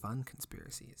some of the fun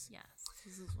conspiracies. Yes,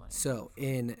 this is what. So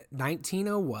in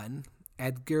 1901,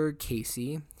 Edgar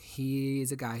Casey, he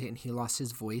is a guy, and he lost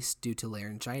his voice due to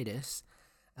laryngitis.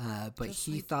 But Just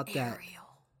he like thought that,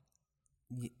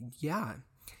 yeah,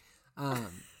 I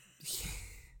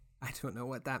don't know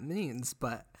what that means,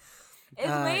 but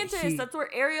Atlantis. That's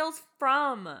where Ariel's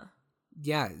from.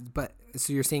 Yeah, but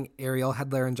so you're saying Ariel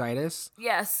had laryngitis?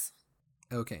 Yes.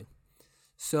 Okay.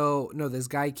 So, no, this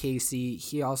guy, Casey,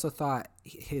 he also thought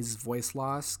his voice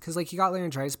loss, because, like, he got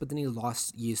laryngitis, but then he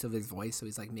lost use of his voice, so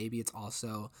he's like, maybe it's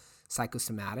also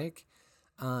psychosomatic.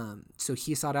 So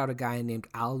he sought out a guy named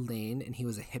Al Lane, and he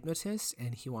was a hypnotist,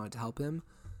 and he wanted to help him.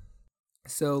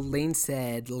 So Lane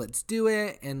said, let's do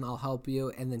it, and I'll help you,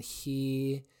 and then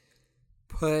he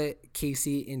put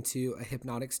Casey into a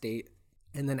hypnotic state,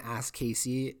 and then asked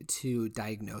Casey to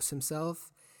diagnose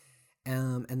himself.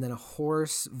 And then a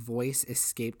hoarse voice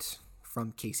escaped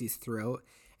from Casey's throat,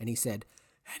 and he said,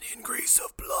 "An increase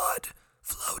of blood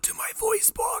flow to my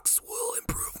voice box will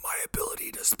improve my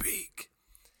ability to speak."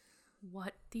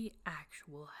 What the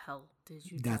actual hell did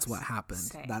you That's just what happened.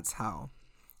 say? That's how.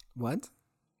 What?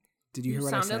 Did you hear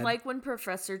what I said? Sounded like when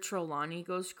Professor Trelawney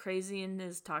goes crazy and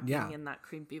is talking in that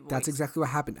creepy voice. That's exactly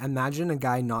what happened. Imagine a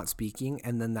guy not speaking,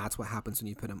 and then that's what happens when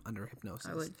you put him under hypnosis.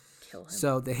 I would kill him.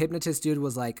 So the hypnotist dude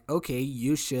was like, okay,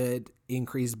 you should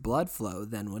increase blood flow,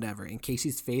 then whatever. And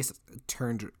Casey's face and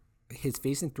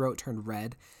throat turned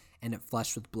red, and it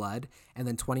flushed with blood. And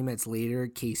then 20 minutes later,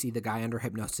 Casey, the guy under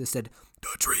hypnosis, said,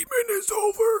 "The treatment is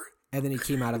over." And then he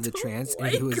came out of the trance, and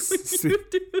he was...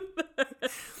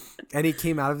 And he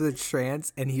came out of the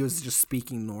trance, and he was just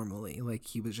speaking normally. Like,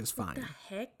 he was just fine. What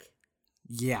the heck?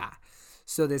 Yeah.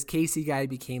 So this Casey guy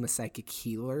became a psychic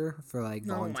healer for, like,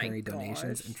 voluntary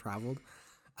donations and traveled.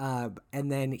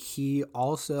 And then he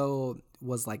also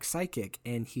was, like, psychic,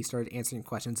 and he started answering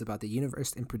questions about the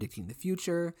universe and predicting the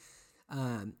future.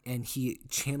 And he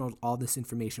channeled all this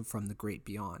information from the great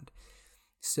beyond.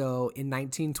 So in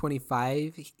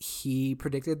 1925, he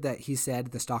predicted that he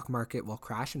said the stock market will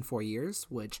crash in 4 years,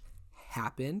 which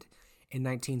happened. In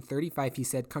 1935, he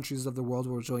said countries of the world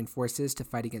will join forces to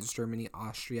fight against Germany,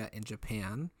 Austria, and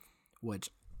Japan, which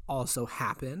also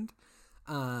happened.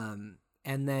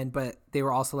 But they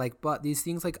were also like, but these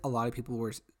things, like a lot of people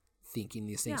were thinking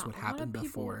these things would happen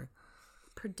before.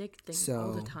 Predict things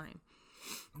all the time.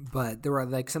 But there were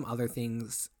like some other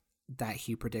things that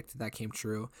he predicted that came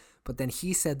true. But then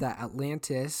he said that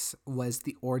Atlantis was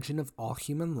the origin of all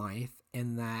human life,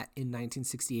 and that in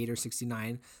 1968 or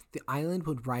 69, the island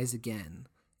would rise again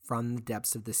from the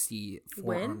depths of the sea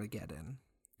for Armageddon.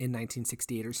 In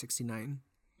 1968 or 69.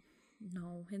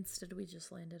 No, instead we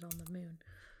just landed on the moon.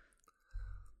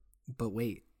 But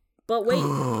wait,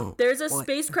 there's a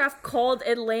spacecraft called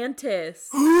Atlantis.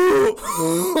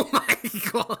 Oh my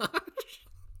gosh.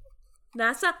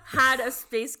 NASA had a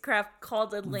spacecraft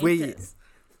called Atlantis. Wait,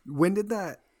 when did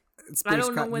that spacecraft? I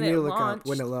don't know when it launched.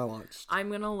 When it launched. I'm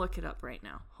going to look it up right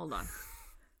now. Hold on.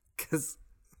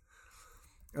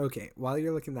 Okay, while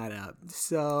you're looking that up.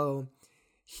 So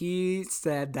he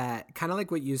said that, kind of like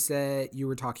what you said, you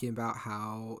were talking about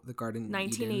how the Garden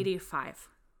 1985. Eden,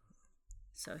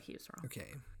 so he was wrong.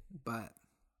 Okay, but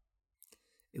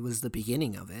it was the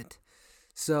beginning of it.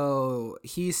 So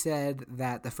he said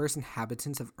that the first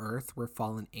inhabitants of Earth were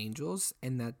fallen angels,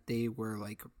 and that they were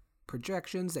like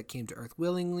projections that came to Earth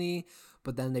willingly,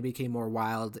 but then they became more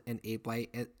wild and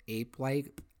ape-like,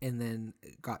 and then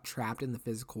got trapped in the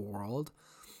physical world.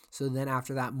 So then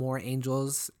after that, more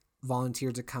angels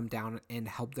volunteered to come down and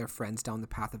help their friends down the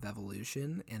path of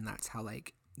evolution, and that's how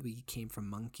like we came from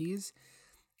monkeys.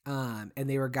 And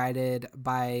they were guided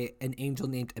by an angel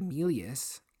named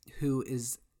Emilius, who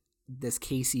is this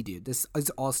Casey dude. This is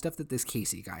all stuff that this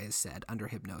Casey guy has said under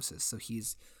hypnosis. So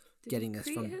he's getting us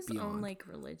from his beyond. Own like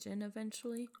religion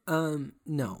eventually.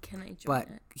 No. Can I join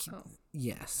it?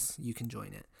 Yes, you can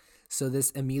join it. So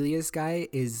this Emilius guy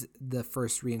is the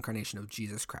first reincarnation of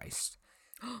Jesus Christ,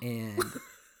 and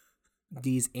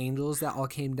these angels that all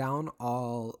came down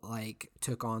all like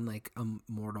took on like a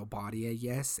mortal body, I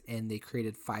guess, and they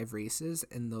created 5 races,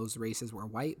 and those races were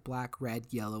white, black, red,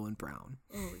 yellow, and brown.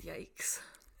 Oh, yikes.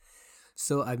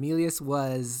 So Emilius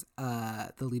was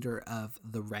the leader of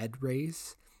the red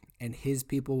race, and his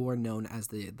people were known as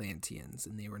the Atlanteans,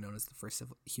 and they were known as the first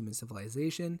human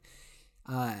civilization.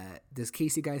 This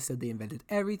Casey guy said they invented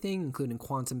everything, including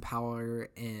quantum power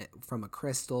from a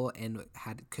crystal, and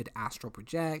could astral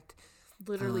project.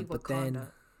 Literally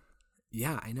Wakanda.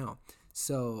 Yeah, I know.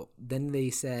 So then he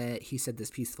said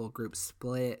this peaceful group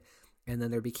split, and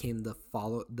then there became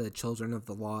the children of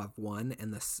the Law of One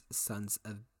and the sons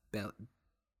of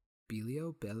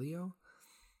Belial.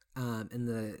 And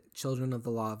the children of the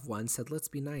Law of One said, let's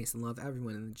be nice and love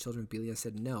everyone. And the children of Belial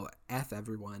said, no, F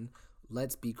everyone.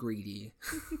 Let's be greedy.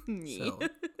 So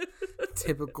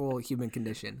typical human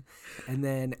condition. And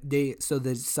then the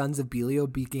sons of Belial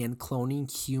began cloning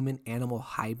human animal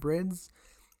hybrids,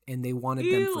 and they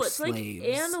wanted them for slaves.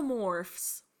 Like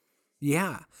Animorphs.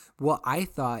 Yeah. What I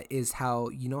thought is how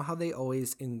they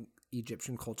always in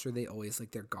Egyptian culture, they always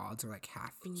like their gods are like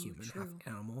half human, half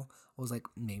animal. I was like,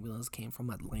 maybe those came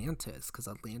from Atlantis, because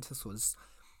Atlantis was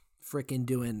freaking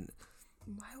doing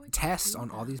tests on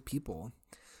all these people.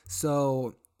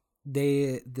 So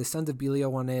the sons of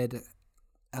Belial wanted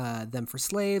them for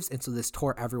slaves, and so this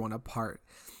tore everyone apart.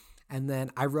 And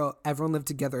then I wrote, everyone lived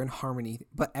together in harmony,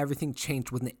 but everything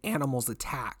changed when the animals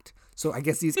attacked. So I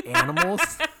guess these animals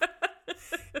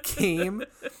came.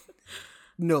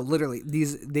 No, literally,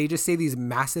 they just say these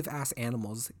massive ass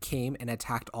animals came and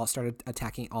started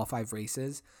attacking all 5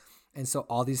 races. And so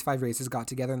all these 5 races got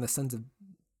together, and the sons of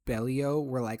Belial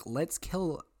were like, let's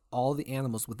kill all the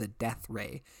animals with a death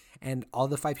ray. And all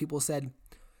the 5 people said,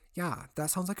 yeah, that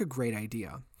sounds like a great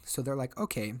idea. So they're like,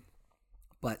 okay,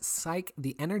 but psych,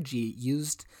 the energy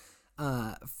used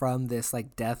from this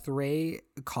like death ray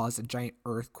caused a giant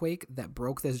earthquake that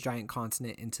broke this giant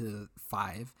continent into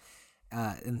 5.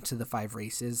 Into the 5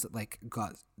 races, like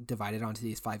got divided onto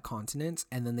these 5 continents,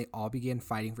 and then they all began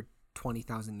fighting for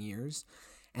 20,000 years.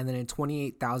 And then in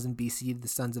 28,000 BC, the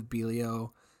sons of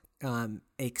Belial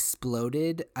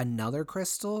exploded another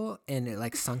crystal, and it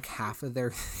like sunk half of their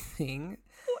thing.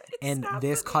 And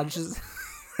this causes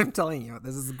I'm telling you,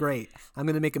 this is great. I'm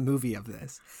gonna make a movie of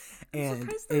this.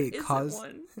 And it caused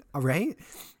one. Right?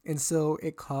 And so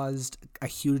it caused a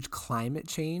huge climate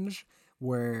change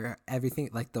where everything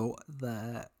like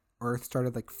the earth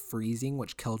started like freezing,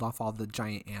 which killed off all the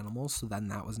giant animals, so then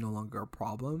that was no longer a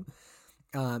problem.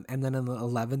 And then in the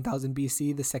 11,000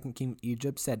 BC, the second king of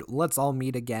Egypt said, let's all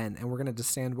meet again. And we're going to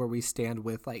understand where we stand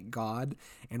with like God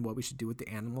and what we should do with the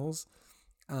animals.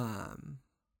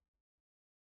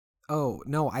 Oh,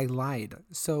 no, I lied.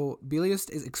 So Belios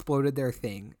exploded their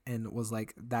thing and was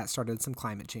like, that started some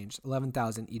climate change.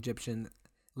 11,000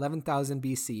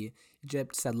 BC,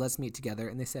 Egypt said, let's meet together.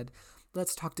 And they said,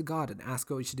 let's talk to God and ask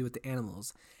what we should do with the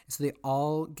animals. And so they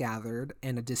all gathered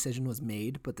and a decision was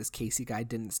made, but this Casey guy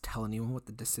didn't tell anyone what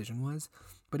the decision was.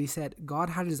 But he said God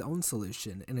had his own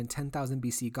solution. And in 10,000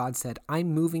 BC, God said,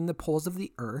 I'm moving the poles of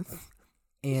the earth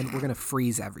and we're going to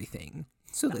freeze everything.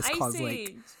 So this caused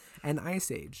like an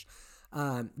ice age.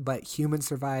 But humans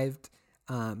survived,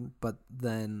 but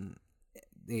then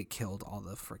they killed all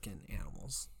the freaking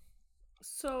animals.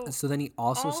 So then he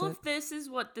also all said, of this is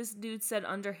what this dude said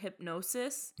under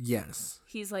hypnosis. Yes.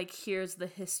 He's like, here's the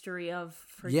history of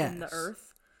freaking the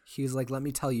earth. He's like, let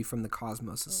me tell you from the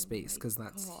cosmos of space, because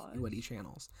that's what he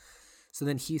channels. So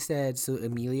then he said, so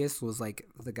Emilius was like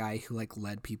the guy who like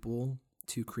led people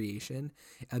to creation.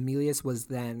 Emilius was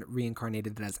then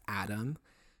reincarnated as Adam,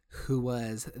 who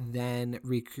was then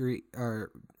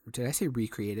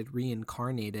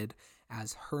reincarnated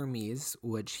as Hermes,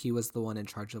 which he was the one in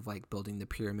charge of like building the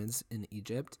pyramids in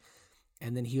Egypt.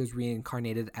 And then he was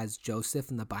reincarnated as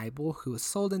Joseph in the Bible, who was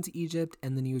sold into Egypt.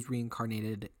 And then he was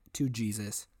reincarnated to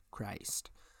Jesus Christ.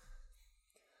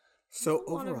 So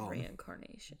overall,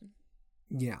 reincarnation.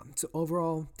 Yeah. So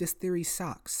overall, this theory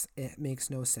sucks. It makes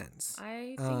no sense.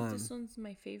 I think this one's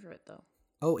my favorite though.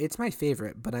 Oh, it's my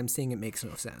favorite, but I'm saying it makes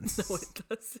no sense. No, it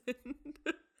doesn't.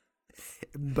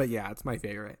 But yeah, it's my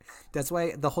favorite. That's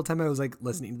why the whole time I was like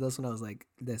listening to this one, I was like,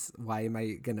 why am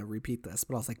I going to repeat this?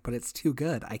 But I was like, but it's too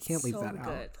good. I can't leave that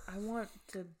out. I want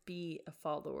to be a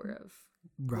follower of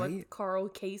right? Carl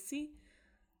Casey?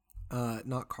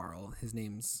 Not Carl. His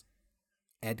name's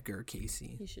Edgar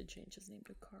Casey. He should change his name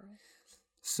to Carl.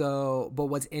 So, but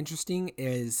what's interesting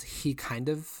is he kind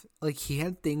of like, he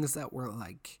had things that were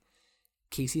like,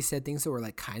 Casey said things that were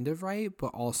like kind of right, but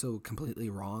also completely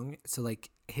wrong. So like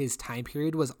his time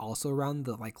period was also around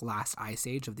the like last ice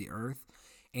age of the earth.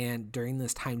 And during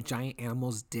this time, giant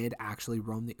animals did actually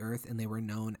roam the earth, and they were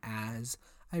known as,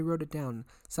 I wrote it down,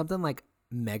 something like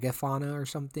megafauna or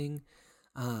something.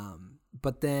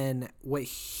 But then what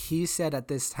he said at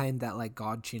this time that like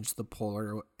God changed the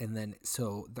polar, and then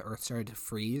so the earth started to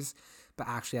freeze. But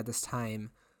actually at this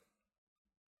time,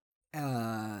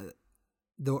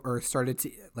 the earth started to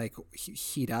like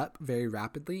heat up very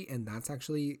rapidly, and that's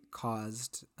actually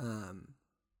caused the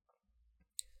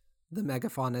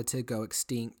megafauna to go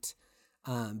extinct.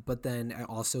 But then it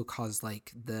also caused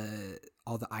like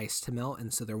all the ice to melt,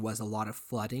 and so there was a lot of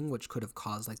flooding, which could have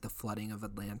caused like the flooding of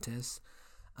Atlantis.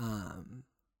 And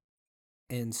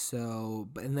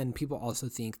then people also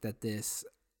think that this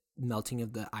melting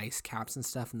of the ice caps and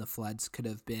stuff and the floods could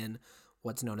have been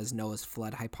what's known as Noah's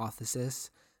flood hypothesis.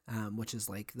 Which is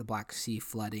like the Black Sea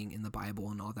flooding in the Bible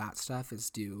and all that stuff is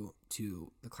due to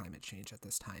the climate change at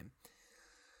this time.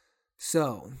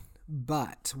 So,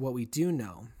 but what we do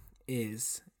know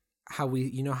is how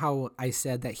I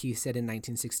said that he said in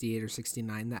 1968 or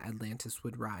 69 that Atlantis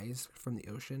would rise from the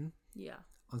ocean? Yeah.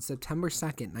 On September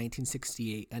 2nd,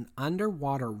 1968, an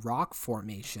underwater rock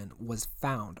formation was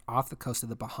found off the coast of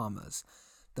the Bahamas.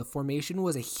 The formation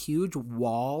was a huge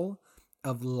wall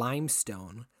of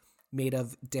limestone made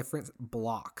of different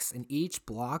blocks, and each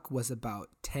block was about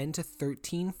 10 to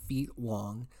 13 feet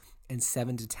long and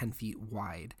 7 to 10 feet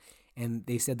wide. And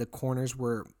they said the corners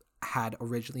had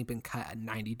originally been cut at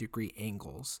 90-degree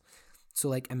angles. So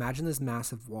like imagine this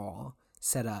massive wall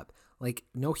set up. Like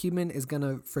no human is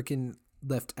gonna freaking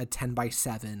lift a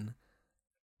 10x7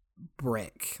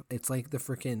 brick. It's like the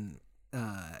freaking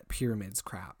pyramids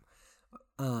crap.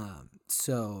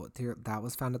 So that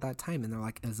was found at that time, and they're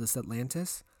like, is this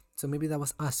Atlantis? So maybe that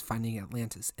was us finding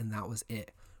Atlantis, and that was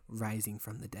it rising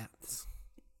from the depths.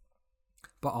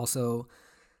 But also,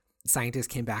 scientists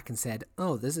came back and said,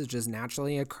 oh, this is just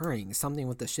naturally occurring, something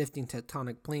with the shifting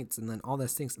tectonic plates and then all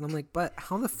those things. And I'm like, but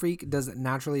how the freak does it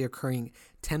naturally occurring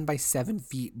 10 by 7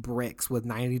 feet bricks with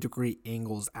 90-degree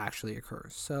angles actually occur?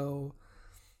 So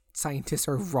scientists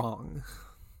are wrong.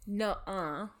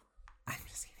 Nuh-uh. I'm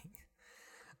just kidding.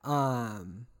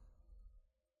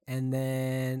 And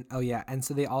then, oh yeah, and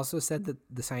so they also said that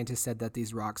the scientists said that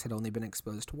these rocks had only been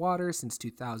exposed to water since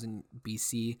 2000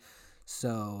 BC.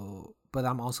 So, but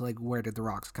I'm also like, where did the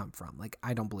rocks come from? Like,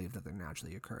 I don't believe that they're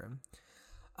naturally occurring.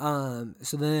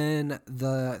 So then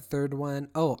the third one,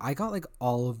 I got like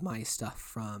all of my stuff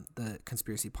from the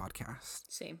Conspiracy Podcast.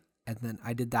 Same. And then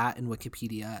I did that in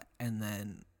Wikipedia, and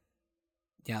then,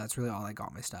 yeah, that's really all I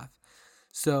got my stuff.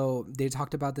 So they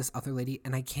talked about this other lady,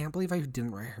 and I can't believe I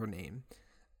didn't write her name,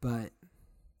 but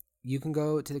you can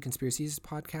go to the Conspiracies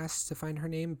podcast to find her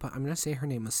name, but I'm going to say her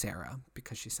name was Sarah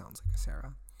because she sounds like a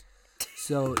Sarah.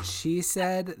 So she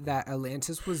said that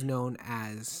Atlantis was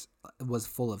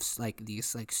full of like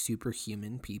these like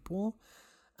superhuman people,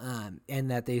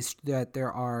 and that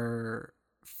there are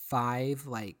 5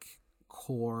 like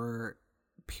core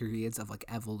periods of like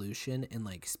evolution in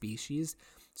like species.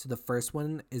 So the first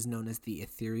one is known as the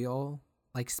ethereal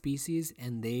like species,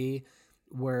 and they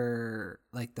were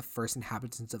like the first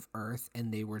inhabitants of Earth,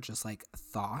 and they were just like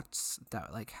thoughts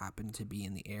that like happened to be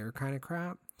in the air kind of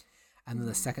crap. And then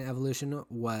the second evolution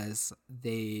was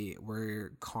they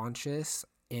were conscious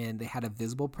and they had a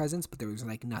visible presence, but there was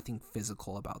like nothing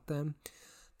physical about them.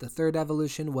 The third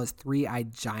evolution was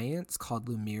 3-eyed giants called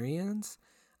Lemurians,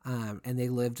 and they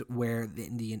lived where the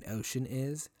Indian Ocean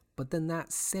is. But then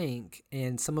that sank,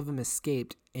 and some of them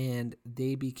escaped, and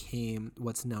they became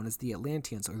what's known as the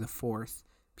Atlanteans, or the 4th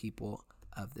people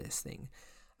of this thing.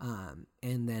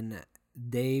 And then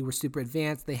they were super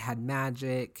advanced. They had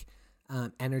magic,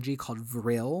 energy called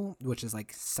vril, which is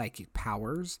like psychic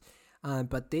powers.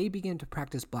 But they began to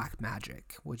practice black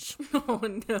magic, which Oh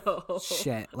no.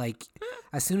 shit, like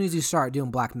as soon as you start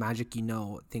doing black magic, you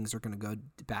know things are going to go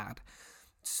bad.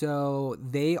 So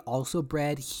they also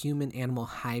bred human animal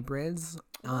hybrids.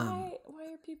 Why are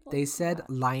people They into said that?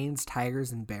 lions,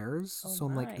 tigers, and bears. Oh So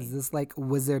I'm like, my. is this like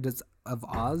Wizards of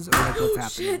Oz or like what's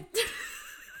happening? Shit.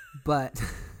 But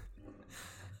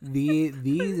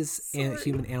these Sorry.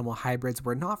 human animal hybrids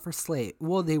were not for slave.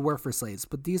 Well, they were for slaves,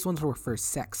 but these ones were for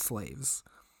sex slaves.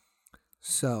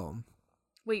 So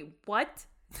Wait, what?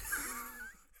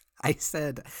 I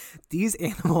said these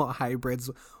animal hybrids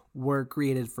were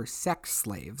created for sex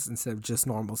slaves instead of just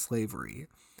normal slavery.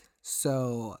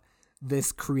 So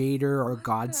this creator or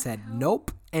god said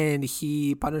nope, and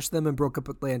he punished them and broke up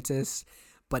Atlantis.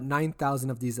 But 9,000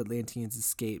 of these Atlanteans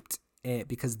escaped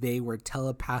because they were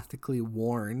telepathically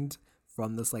warned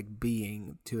from this like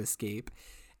being to escape.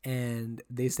 And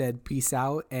they said peace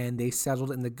out, and they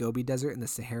settled in the Gobi Desert and the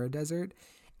Sahara Desert.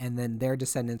 And then their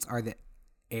descendants are the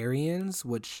Aryans,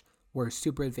 which were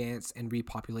super advanced and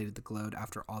repopulated the globe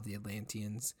after all the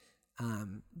Atlanteans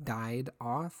died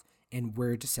off, and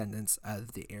we're descendants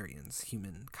of the Aryans,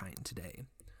 humankind today.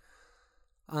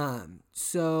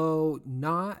 So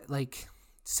not like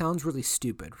sounds really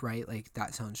stupid, right? Like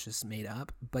that sounds just made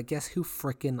up. But guess who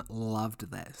freaking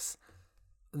loved this?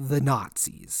 The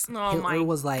Nazis. Oh Hitler my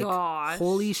was like, gosh.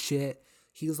 holy shit.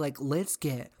 He was like, let's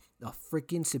get a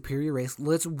freaking superior race.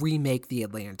 Let's remake the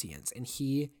Atlanteans. And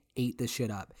he ate this shit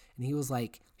up. And he was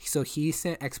like, so he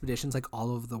sent expeditions like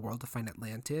all over the world to find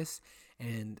Atlantis.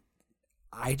 And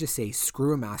I just say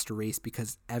screw a master race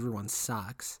because everyone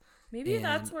sucks. Maybe And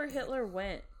that's where Hitler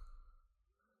went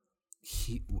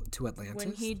to Atlantis.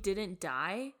 when he didn't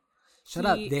die. Shut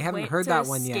up. He They haven't went heard to that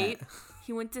one yet. escape-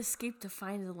 He went to escape to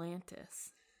find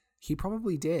Atlantis. He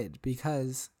probably did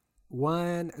because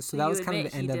that you was kind admit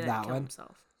of the he end of didn't that kill one.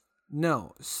 himself.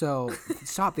 No, so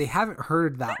stop. They haven't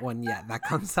heard that one yet. That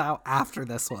comes out after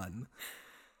this one.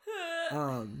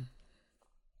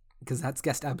 Because that's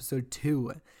guest episode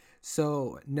 2.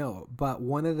 So no, but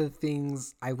one of the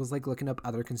things I was like looking up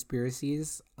other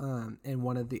conspiracies, and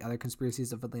one of the other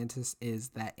conspiracies of Atlantis is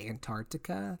that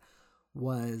Antarctica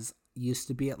used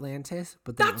to be Atlantis,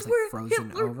 but then That's it was where like frozen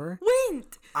Hitler over.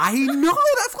 went. I know,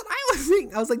 that's what I was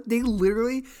thinking. I was like,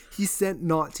 he sent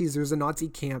Nazis. There's a Nazi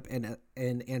camp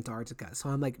in Antarctica. So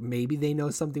I'm like, maybe they know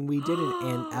something we didn't,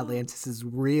 and Atlantis is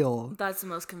real. That's the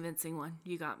most convincing one.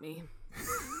 You got me.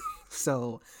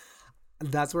 So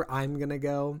that's where I'm gonna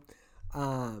go.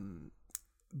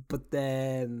 But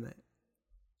then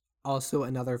also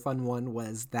another fun one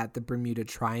was that the Bermuda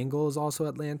Triangle is also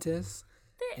Atlantis.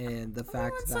 And the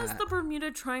fact Everyone says that the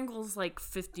Bermuda Triangle is like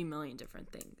 50 million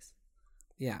different things.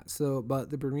 yeah, so but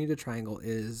the Bermuda Triangle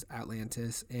is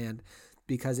Atlantis, and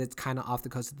because it's kind of off the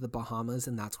coast of the Bahamas,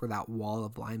 and that's where that wall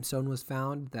of limestone was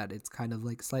found, that it's kind of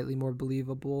like slightly more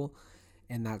believable,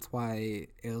 and that's why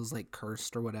it was like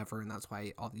cursed or whatever, and that's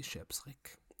why all these ships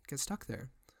like get stuck there.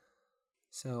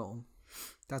 So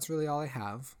that's really all I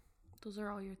have. Those are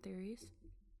all your theories?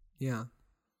 Yeah,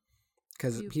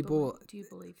 because Do you people do you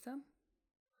believe them?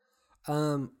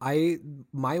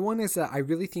 my one is that I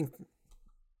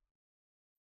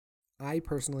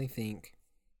personally think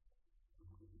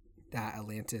that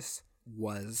Atlantis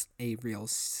was a real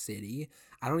city.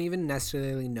 I don't even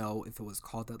necessarily know if it was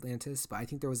called Atlantis, but I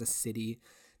think there was a city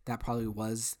that probably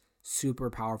was super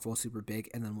powerful, super big,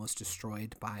 and then was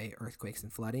destroyed by earthquakes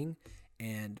and flooding,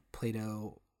 and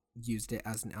Plato used it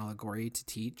as an allegory to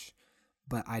teach.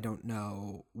 but I don't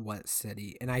know what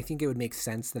city. And I think it would make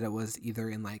sense that it was either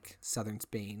in like southern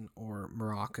Spain or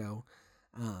Morocco,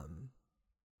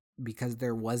 because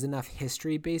there was enough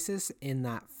history basis in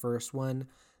that first one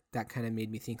that kind of made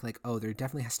me think like, oh, there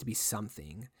definitely has to be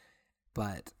something.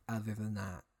 But other than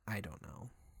that, I don't know.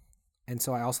 And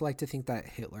so I also like to think that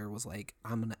Hitler was like,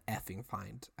 I'm going to effing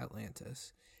find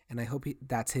Atlantis. And I hope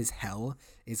that's his hell,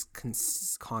 is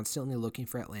constantly looking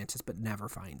for Atlantis but never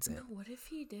finds it. No, what if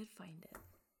he did find it?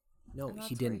 No,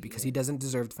 he didn't, because he doesn't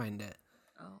deserve to find it.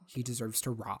 Oh. He deserves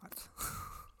to rot.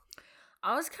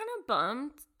 I was kind of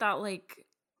bummed that, like,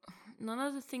 none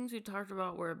of the things we talked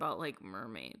about were about, like,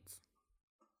 mermaids.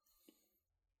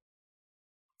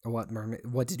 What mermaid?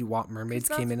 What did you want? Mermaids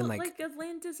came in and like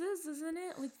Atlantis is, isn't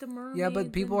it? Like the mermaids. Yeah,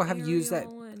 but people have used that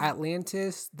and...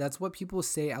 Atlantis. That's what people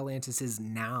say Atlantis is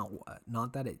now,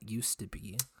 not that it used to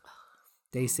be.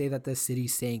 They say that the city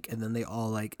sank and then they all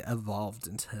like evolved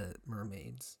into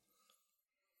mermaids.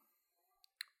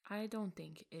 I don't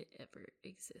think it ever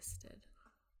existed.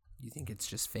 You think it's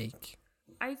just fake?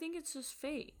 I think it's just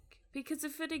fake. Because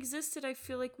if it existed, I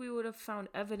feel like we would have found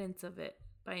evidence of it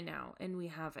by now, and we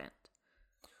haven't.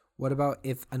 What about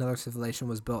if another civilization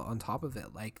was built on top of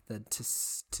it, like the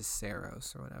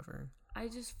Tesseros or whatever? I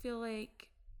just feel like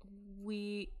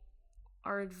we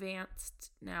are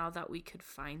advanced now that we could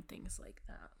find things like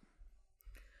that.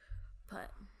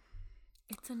 But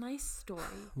it's a nice story.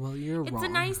 Well, you're wrong. It's a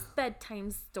nice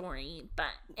bedtime story, but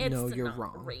it's not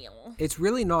wrong. Real. It's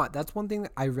really not. That's one thing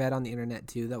that I read on the internet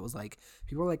too, that was like,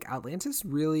 people were like, Atlantis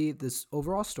really, this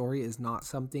overall story is not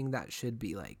something that should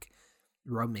be like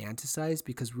romanticized,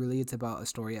 because really it's about a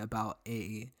story about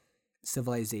a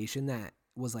civilization that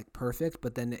was like perfect,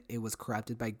 but then it was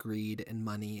corrupted by greed and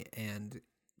money and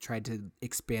tried to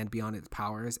expand beyond its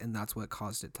powers, and that's what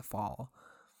caused it to fall.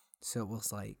 So it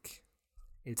was like,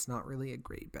 it's not really a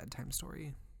great bedtime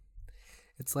story.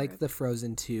 It's like the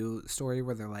Frozen 2 story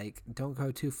where they're like, don't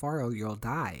go too far or you'll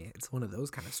die. It's one of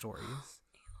those kind of stories. I love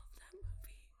that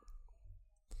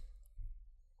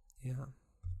movie. Yeah.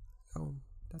 So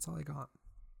that's all I got.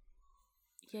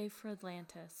 Yay for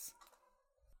Atlantis.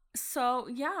 So,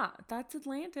 yeah, that's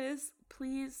Atlantis.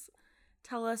 Please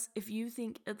tell us if you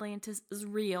think Atlantis is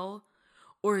real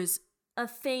or is a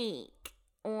fake,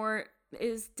 or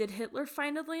did Hitler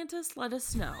find Atlantis? Let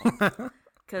us know.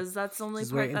 Because that's the only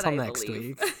part that I next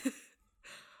believe. Week.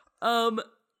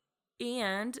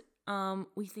 And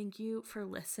we thank you for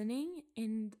listening,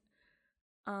 and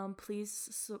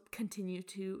please continue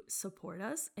to support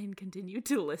us and continue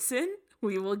to listen.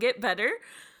 We will get better,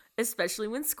 especially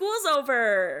when school's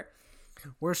over.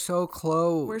 We're so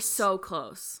close. We're so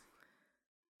close.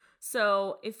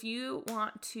 So if you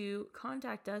want to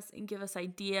contact us and give us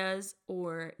ideas,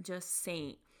 or just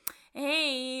say,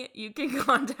 hey, you can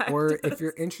contact us. Or if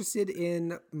you're interested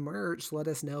in merch, let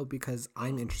us know, because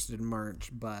I'm interested in merch,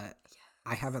 but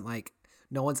I haven't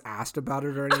no one's asked about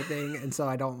it or anything. And so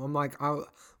I'm like, I'm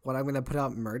going to put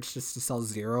out merch just to sell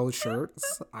 0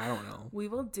 shirts? I don't know. We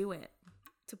will do it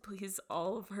to please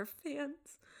all of our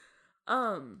fans.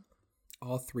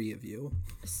 All 3 of you.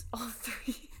 All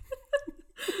 3.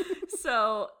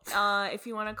 So if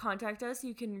you want to contact us,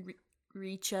 you can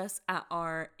reach us at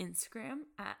our Instagram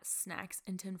at Snacks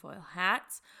and Tinfoil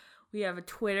Hats. We have a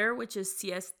Twitter, which is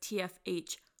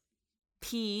CSTFHP.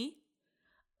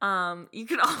 You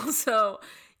can also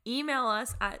email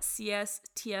us at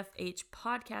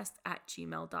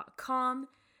cstfhpodcast@gmail.com,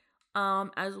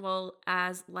 as well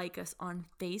as like us on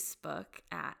Facebook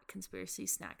at Conspiracy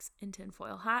Snacks and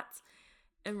Tinfoil Hats.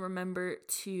 And remember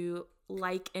to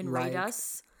like and rate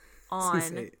us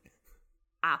on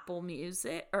Apple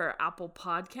Music or Apple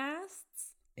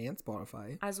Podcasts. And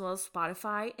Spotify. As well as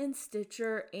Spotify and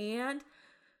Stitcher and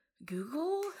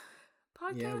Google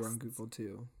Podcasts. Yeah, we're on Google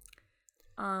too.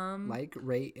 Like,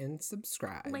 rate, and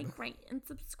subscribe. Like, rate, and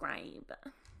subscribe.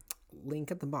 Link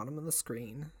at the bottom of the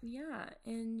screen. Yeah,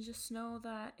 and just know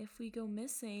that if we go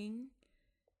missing...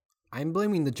 I'm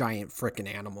blaming the giant frickin'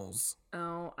 animals.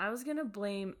 Oh, I was gonna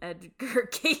blame Edgar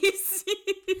Casey.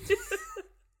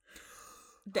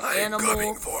 I'm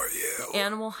coming for you. The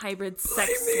animal hybrid sex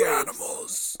slaves. Blame the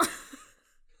animals.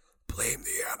 Blame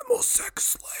the animal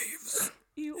sex slaves.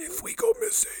 Ew. If we go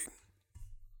missing.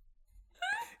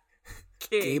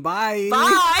 Okay, bye.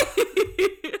 Bye.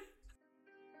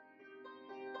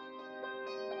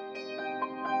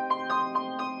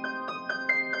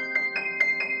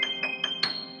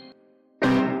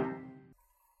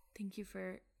 Thank you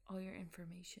for all your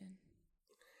information.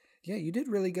 Yeah, you did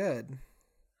really good.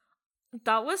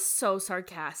 That was so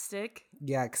sarcastic.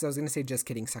 Yeah, because I was going to say, just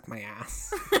kidding, suck my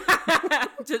ass.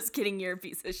 Just kidding, you're a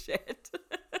piece of shit.